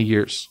 10, 20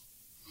 years,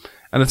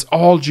 and it's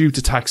all due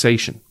to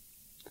taxation?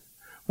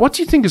 What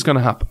do you think is going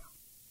to happen?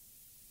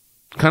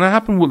 Kind of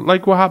happen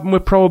like what happened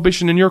with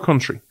prohibition in your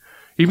country.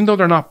 Even though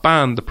they're not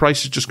banned, the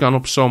price has just gone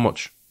up so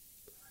much.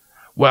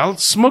 Well,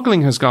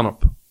 smuggling has gone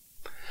up.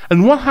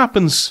 And what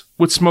happens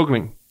with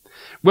smuggling?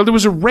 Well, there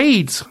was a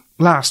raid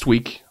last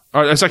week,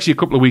 or it's actually a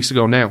couple of weeks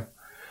ago now,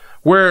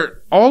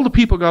 where all the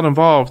people got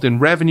involved in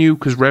revenue,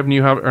 because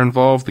revenue are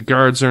involved, the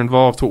guards are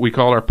involved, what we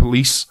call our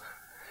police.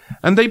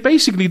 And they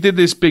basically did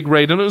this big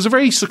raid, and it was a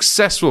very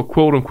successful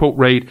quote-unquote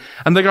raid,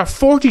 and they got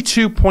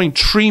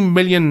 42.3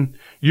 million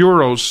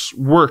euros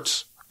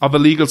worth of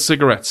illegal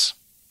cigarettes.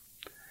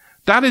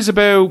 That is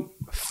about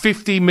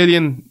 $50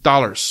 million.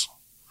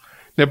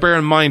 Now, bear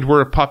in mind,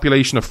 we're a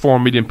population of 4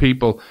 million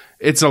people.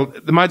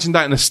 Imagine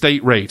that in a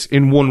state raid,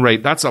 in one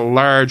raid. That's a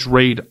large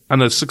raid,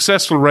 and a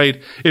successful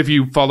raid if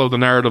you follow the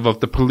narrative of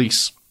the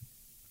police.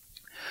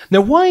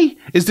 Now, why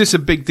is this a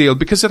big deal?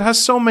 Because it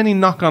has so many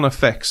knock-on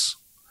effects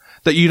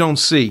that you don't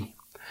see.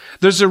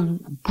 There's a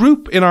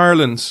group in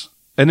Ireland,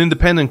 an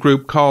independent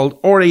group called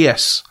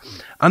RAS,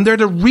 and they're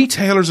the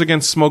Retailers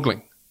Against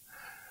Smuggling.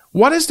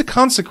 What is the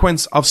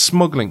consequence of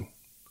smuggling?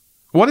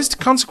 What is the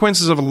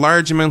consequences of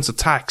large amounts of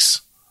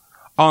tax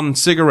on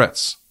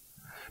cigarettes?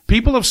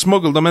 People have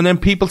smuggled them and then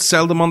people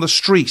sell them on the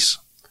street.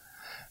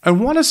 And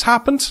what has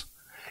happened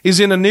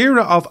is, in an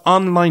era of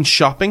online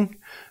shopping,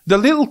 the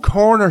little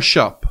corner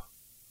shop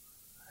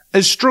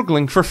is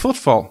struggling for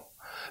footfall.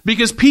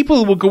 Because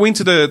people will go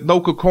into the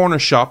local corner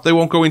shop. They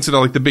won't go into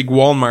the big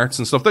Walmarts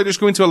and stuff. They just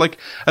go into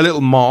a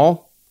little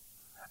mall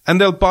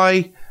and they'll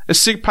buy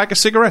a pack of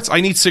cigarettes.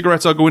 I need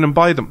cigarettes. I'll go in and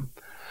buy them.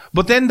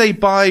 But then they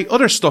buy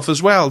other stuff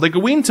as well. They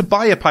go in to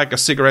buy a pack of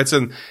cigarettes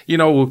and,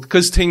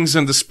 because things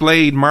in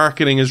displayed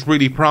marketing is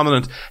really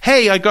prominent.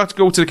 Hey, I got to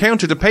go to the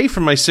counter to pay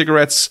for my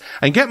cigarettes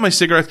and get my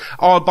cigarettes.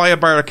 I'll buy a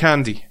bar of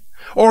candy.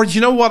 Or, you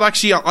know what?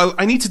 Actually,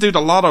 I need to do the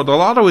lotto. The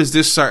lotto is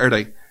this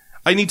Saturday.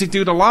 I need to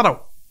do the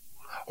lotto.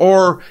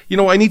 Or,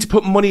 I need to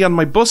put money on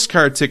my bus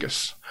card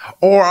ticket.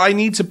 Or I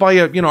need to buy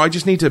I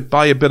just need to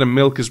buy a bit of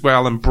milk as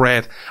well and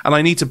bread. And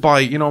I need to buy,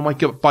 I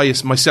might buy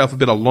myself a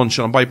bit of lunch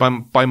and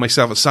I'll buy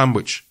myself a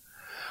sandwich.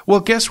 Well,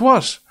 guess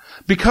what?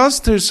 Because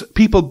there's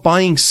people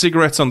buying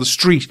cigarettes on the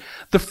street,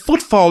 the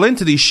footfall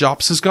into these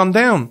shops has gone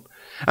down.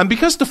 And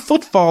because the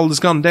footfall has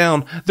gone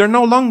down, they're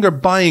no longer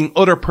buying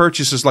other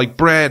purchases like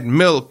bread,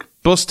 milk,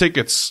 bus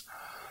tickets,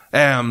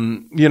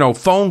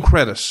 phone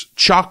credit,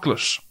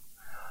 chocolate.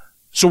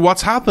 So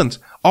what's happened?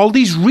 All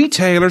these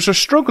retailers are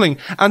struggling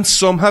and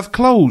some have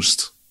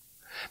closed.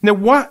 Now,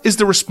 what is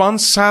the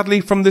response, sadly,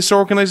 from this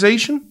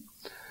organization?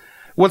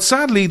 Well,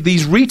 sadly,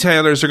 these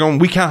retailers are going,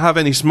 we can't have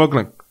any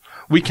smuggling.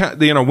 We can't,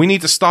 we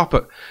need to stop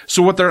it.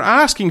 So what they're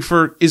asking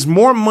for is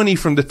more money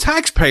from the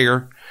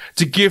taxpayer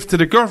to give to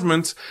the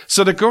government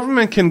so the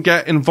government can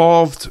get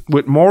involved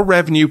with more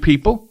revenue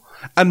people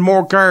and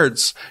more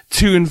guards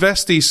to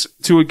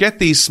get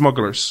these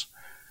smugglers.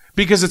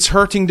 Because it's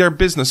hurting their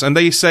business. And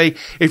they say,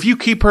 if you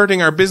keep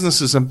hurting our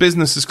businesses and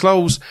businesses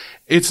close,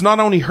 it's not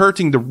only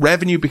hurting the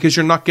revenue because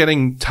you're not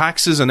getting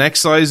taxes and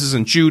excises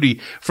and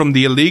duty from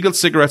the illegal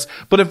cigarettes,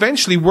 but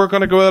eventually we're going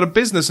to go out of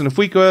business. And if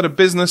we go out of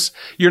business,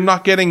 you're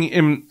not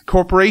getting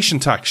corporation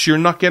tax. You're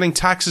not getting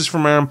taxes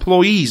from our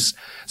employees.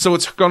 So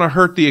it's going to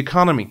hurt the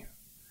economy.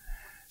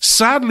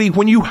 Sadly,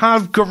 when you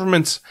have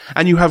government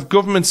and you have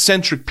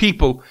government-centric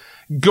people,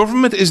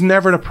 government is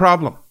never the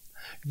problem.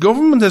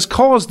 Government has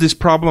caused this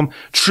problem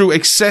through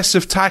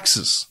excessive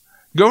taxes.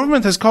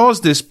 Government has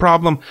caused this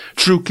problem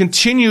through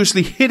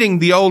continuously hitting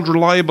the old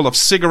reliable of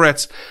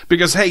cigarettes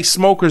because, hey,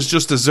 smokers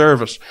just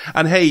deserve it.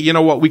 And hey, you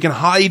know what? We can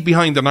hide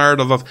behind the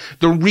narrative of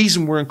the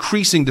reason we're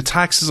increasing the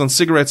taxes on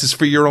cigarettes is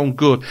for your own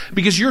good.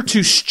 Because you're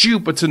too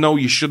stupid to know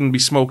you shouldn't be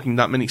smoking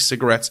that many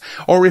cigarettes.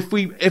 Or if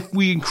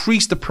we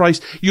increase the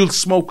price, you'll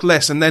smoke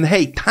less. And then,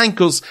 hey,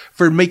 thank us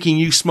for making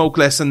you smoke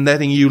less and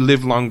letting you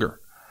live longer.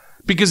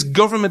 Because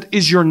government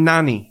is your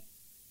nanny.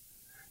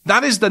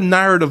 That is the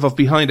narrative of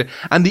behind it.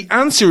 And the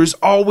answer is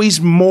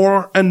always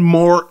more and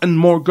more and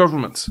more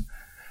government.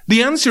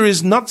 The answer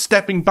is not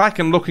stepping back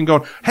and looking,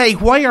 going, hey,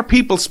 why are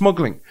people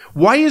smuggling?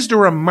 Why is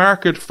there a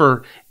market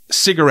for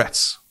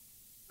cigarettes?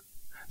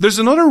 There's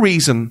another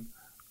reason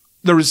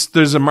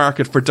there's a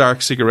market for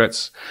dark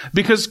cigarettes.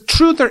 Because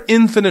through their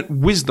infinite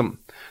wisdom,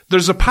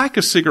 there's a pack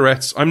of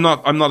cigarettes. I'm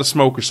not a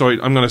smoker, so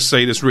I'm going to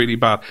say this really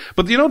bad.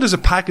 But there's a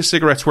pack of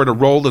cigarettes where they're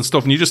rolled and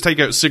stuff, and you just take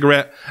out a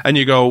cigarette and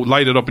you go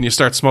light it up and you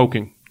start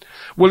smoking.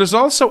 Well, there's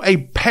also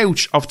a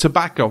pouch of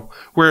tobacco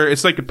where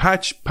it's like a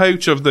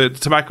pouch of the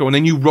tobacco and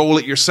then you roll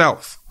it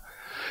yourself.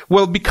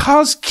 Well,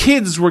 because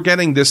kids were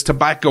getting this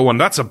tobacco, and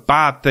that's a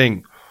bad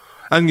thing,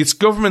 and it's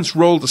government's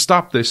role to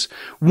stop this,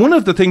 one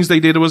of the things they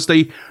did was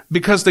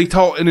because they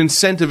thought an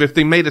incentive if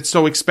they made it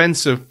so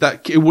expensive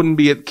that it wouldn't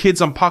be,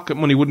 kids on pocket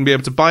money wouldn't be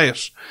able to buy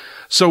it.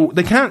 So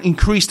they can't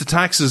increase the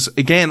taxes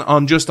again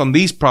on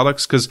these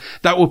products because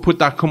that will put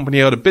that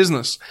company out of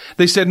business.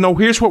 They said, no,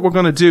 here's what we're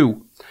going to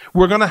do.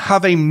 We're going to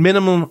have a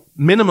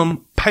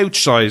minimum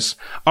pouch size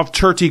of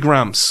 30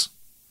 grams.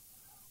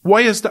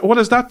 Why is that? What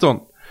has that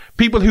done?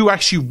 People who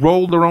actually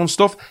roll their own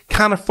stuff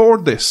can't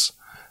afford this.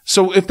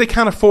 So if they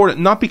can't afford it,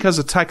 not because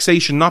of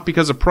taxation, not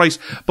because of price,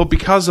 but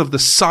because of the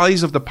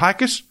size of the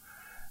packet,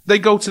 They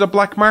go to the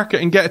black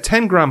market and get a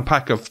 10-gram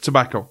pack of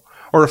tobacco,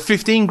 or a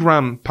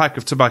 15-gram pack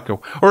of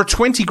tobacco, or a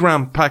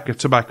 20-gram pack of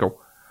tobacco,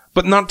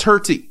 but not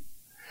 30.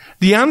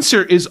 The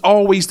answer is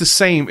always the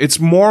same. It's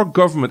more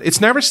government. It's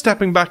never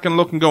stepping back and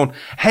looking, going,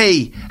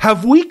 hey,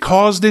 have we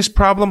caused this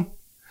problem?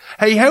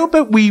 Hey, how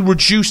about we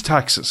reduce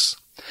taxes?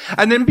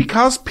 And then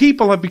because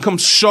people have become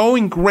so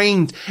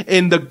ingrained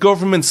in the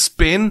government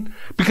spin,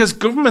 because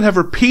government have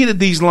repeated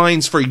these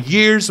lines for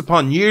years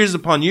upon years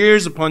upon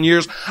years upon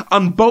years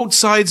on both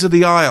sides of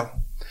the aisle,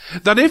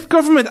 that if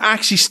government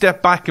actually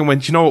stepped back and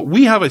went, you know what,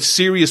 we have a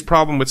serious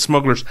problem with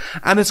smugglers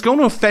and it's going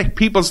to affect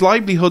people's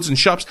livelihoods and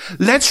shops,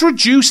 let's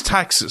reduce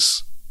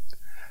taxes.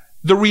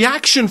 The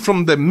reaction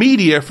from the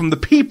media, from the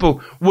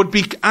people, would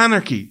be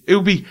anarchy. It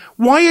would be,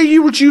 why are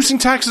you reducing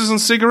taxes on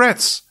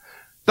cigarettes?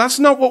 That's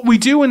not what we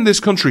do in this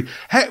country.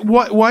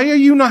 Why are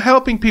you not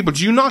helping people?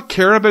 Do you not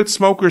care about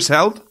smokers'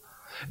 health?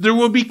 There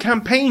will be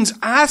campaigns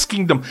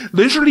asking them,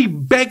 literally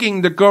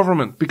begging the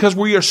government, because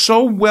we are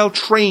so well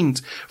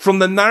trained from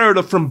the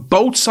narrative from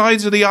both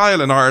sides of the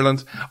aisle in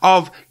Ireland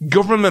of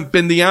government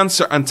being the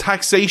answer and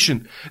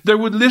taxation. There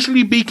would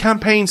literally be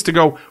campaigns to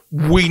go,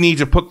 we need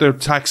to put the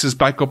taxes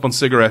back up on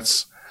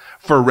cigarettes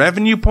for a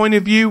revenue point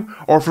of view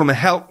or from a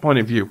health point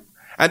of view.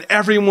 And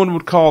everyone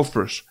would call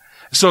for it.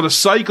 So the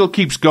cycle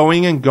keeps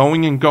going and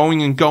going and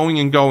going and going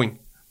and going.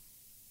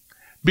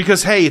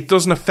 Because, hey, it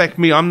doesn't affect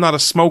me. I'm not a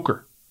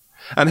smoker.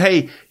 And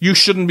hey, you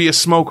shouldn't be a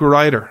smoker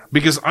either,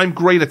 because I'm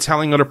great at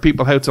telling other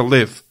people how to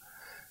live.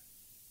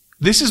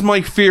 This is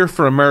my fear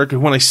for America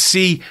when I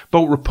see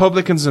both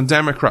Republicans and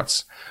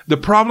Democrats. The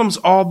problems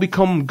all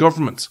become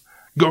government.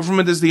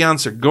 Government is the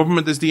answer.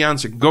 Government is the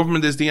answer.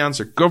 Government is the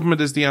answer.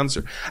 Government is the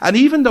answer. And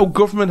even though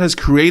government has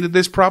created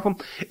this problem,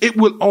 it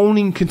will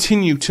only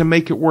continue to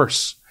make it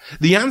worse.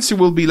 The answer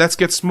will be, let's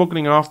get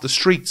smuggling off the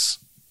streets.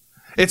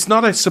 It's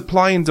not a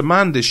supply and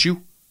demand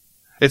issue.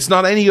 It's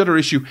not any other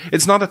issue.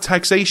 It's not a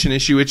taxation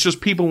issue. It's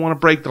just people want to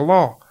break the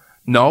law.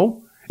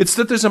 No, it's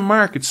that there's a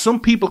market. Some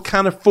people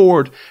can't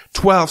afford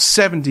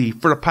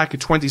 $12.70 for a pack of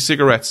 20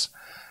 cigarettes.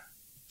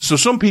 So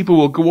some people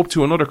will go up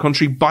to another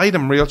country, buy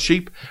them real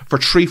cheap for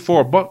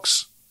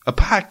 $3-4 a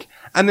pack,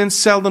 and then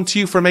sell them to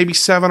you for maybe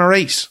 7 or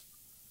 8.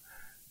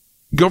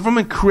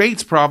 Government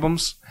creates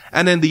problems,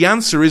 and then the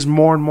answer is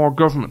more and more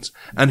government.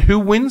 And who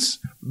wins?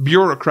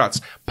 Bureaucrats,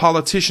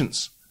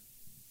 politicians.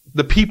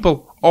 The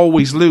people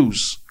always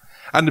lose.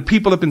 And the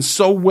people have been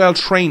so well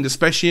trained,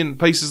 especially in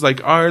places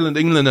like Ireland,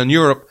 England and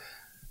Europe,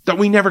 that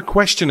we never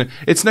question it.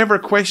 It's never a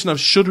question of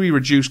should we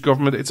reduce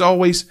government. It's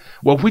always,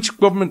 well,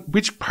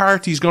 which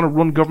party is going to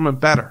run government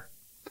better?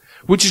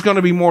 Which is going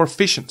to be more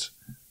efficient?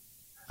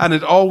 And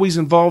it always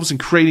involves in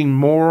creating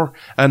more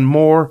and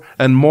more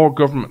and more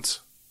government.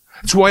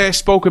 That's why I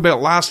spoke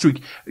about last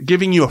week,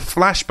 giving you a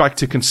flashback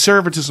to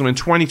conservatism in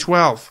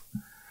 2012.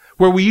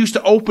 Where we used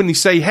to openly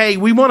say, hey,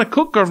 we want to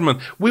cut government.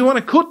 We want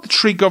to cut the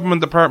 3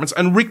 government departments.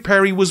 And Rick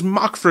Perry was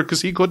mocked for it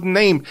because he couldn't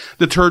name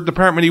the 3rd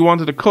department he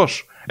wanted to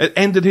cut. It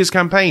ended his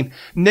campaign.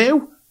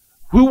 Now,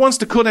 who wants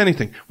to cut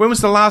anything? When was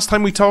the last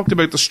time we talked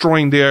about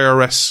destroying the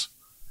IRS?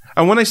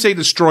 And when I say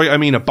destroy, I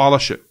mean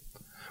abolish it.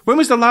 When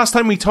was the last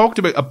time we talked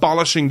about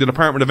abolishing the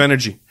Department of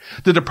Energy,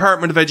 the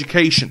Department of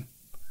Education?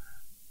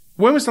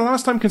 When was the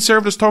last time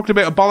Conservatives talked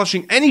about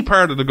abolishing any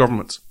part of the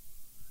government?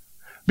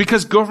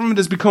 Because government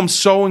has become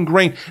so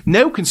ingrained.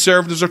 Now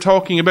Conservatives are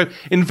talking about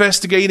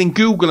investigating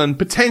Google and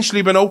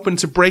potentially been open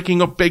to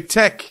breaking up big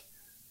tech.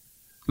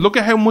 Look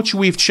at how much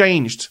we've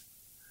changed.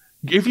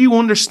 If you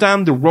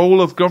understand the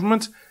role of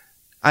government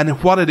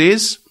and what it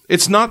is,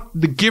 it's not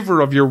the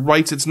giver of your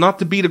rights. It's not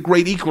to be the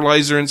great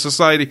equalizer in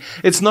society.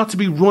 It's not to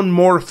be run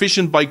more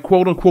efficient by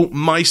quote unquote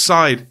my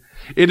side.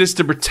 It is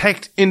to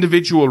protect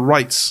individual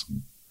rights.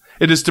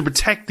 It is to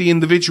protect the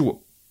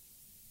individual.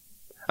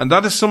 And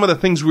that is some of the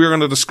things we're going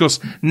to discuss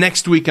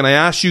next week. And I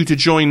ask you to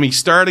join me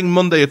starting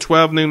Monday at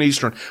 12 noon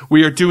Eastern.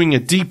 We are doing a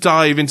deep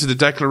dive into the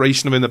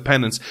Declaration of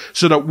Independence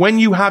so that when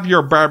you have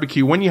your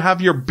barbecue, when you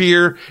have your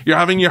beer, you're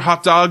having your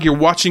hot dog, you're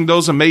watching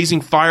those amazing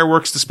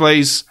fireworks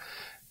displays,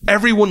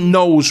 everyone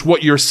knows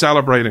what you're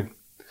celebrating.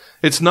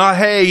 It's not,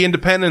 hey,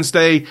 Independence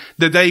Day,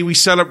 the day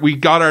we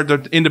got our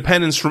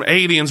independence from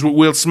aliens with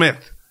Will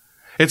Smith.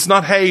 It's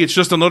not, hey, it's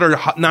just another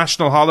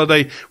national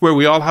holiday where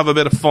we all have a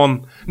bit of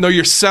fun. No,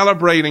 you're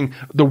celebrating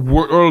the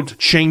world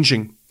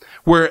changing,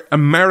 where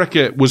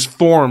America was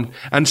formed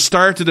and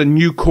started a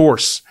new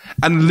course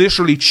and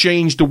literally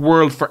changed the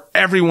world for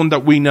everyone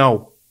that we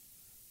know.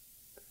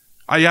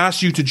 I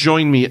ask you to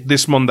join me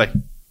this Monday.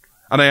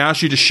 And I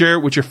ask you to share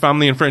it with your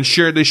family and friends.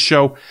 Share this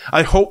show.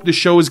 I hope this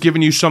show has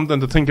given you something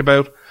to think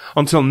about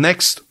until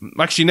next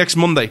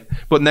Monday.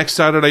 But next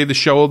Saturday, the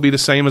show will be the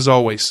same as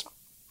always.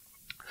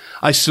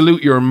 I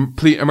salute your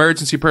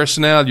emergency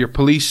personnel, your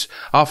police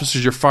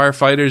officers, your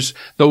firefighters,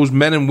 those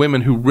men and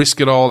women who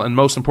risk it all, and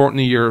most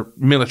importantly, your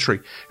military,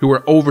 who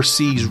are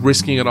overseas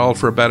risking it all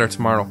for a better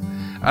tomorrow.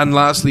 And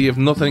lastly, if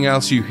nothing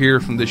else you hear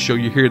from this show,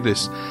 you hear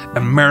this.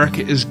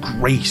 America is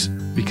great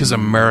because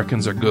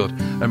Americans are good.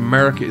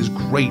 America is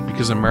great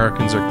because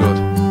Americans are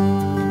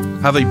good.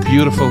 Have a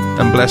beautiful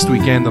and blessed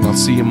weekend, and I'll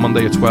see you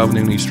Monday at 12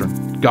 noon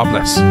Eastern. God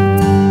bless.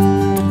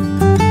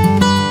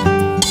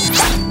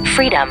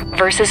 Freedom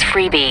versus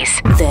freebies.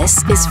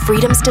 This is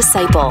Freedom's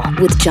Disciple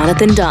with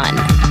Jonathan Dunn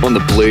on the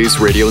Blaze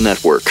Radio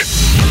Network.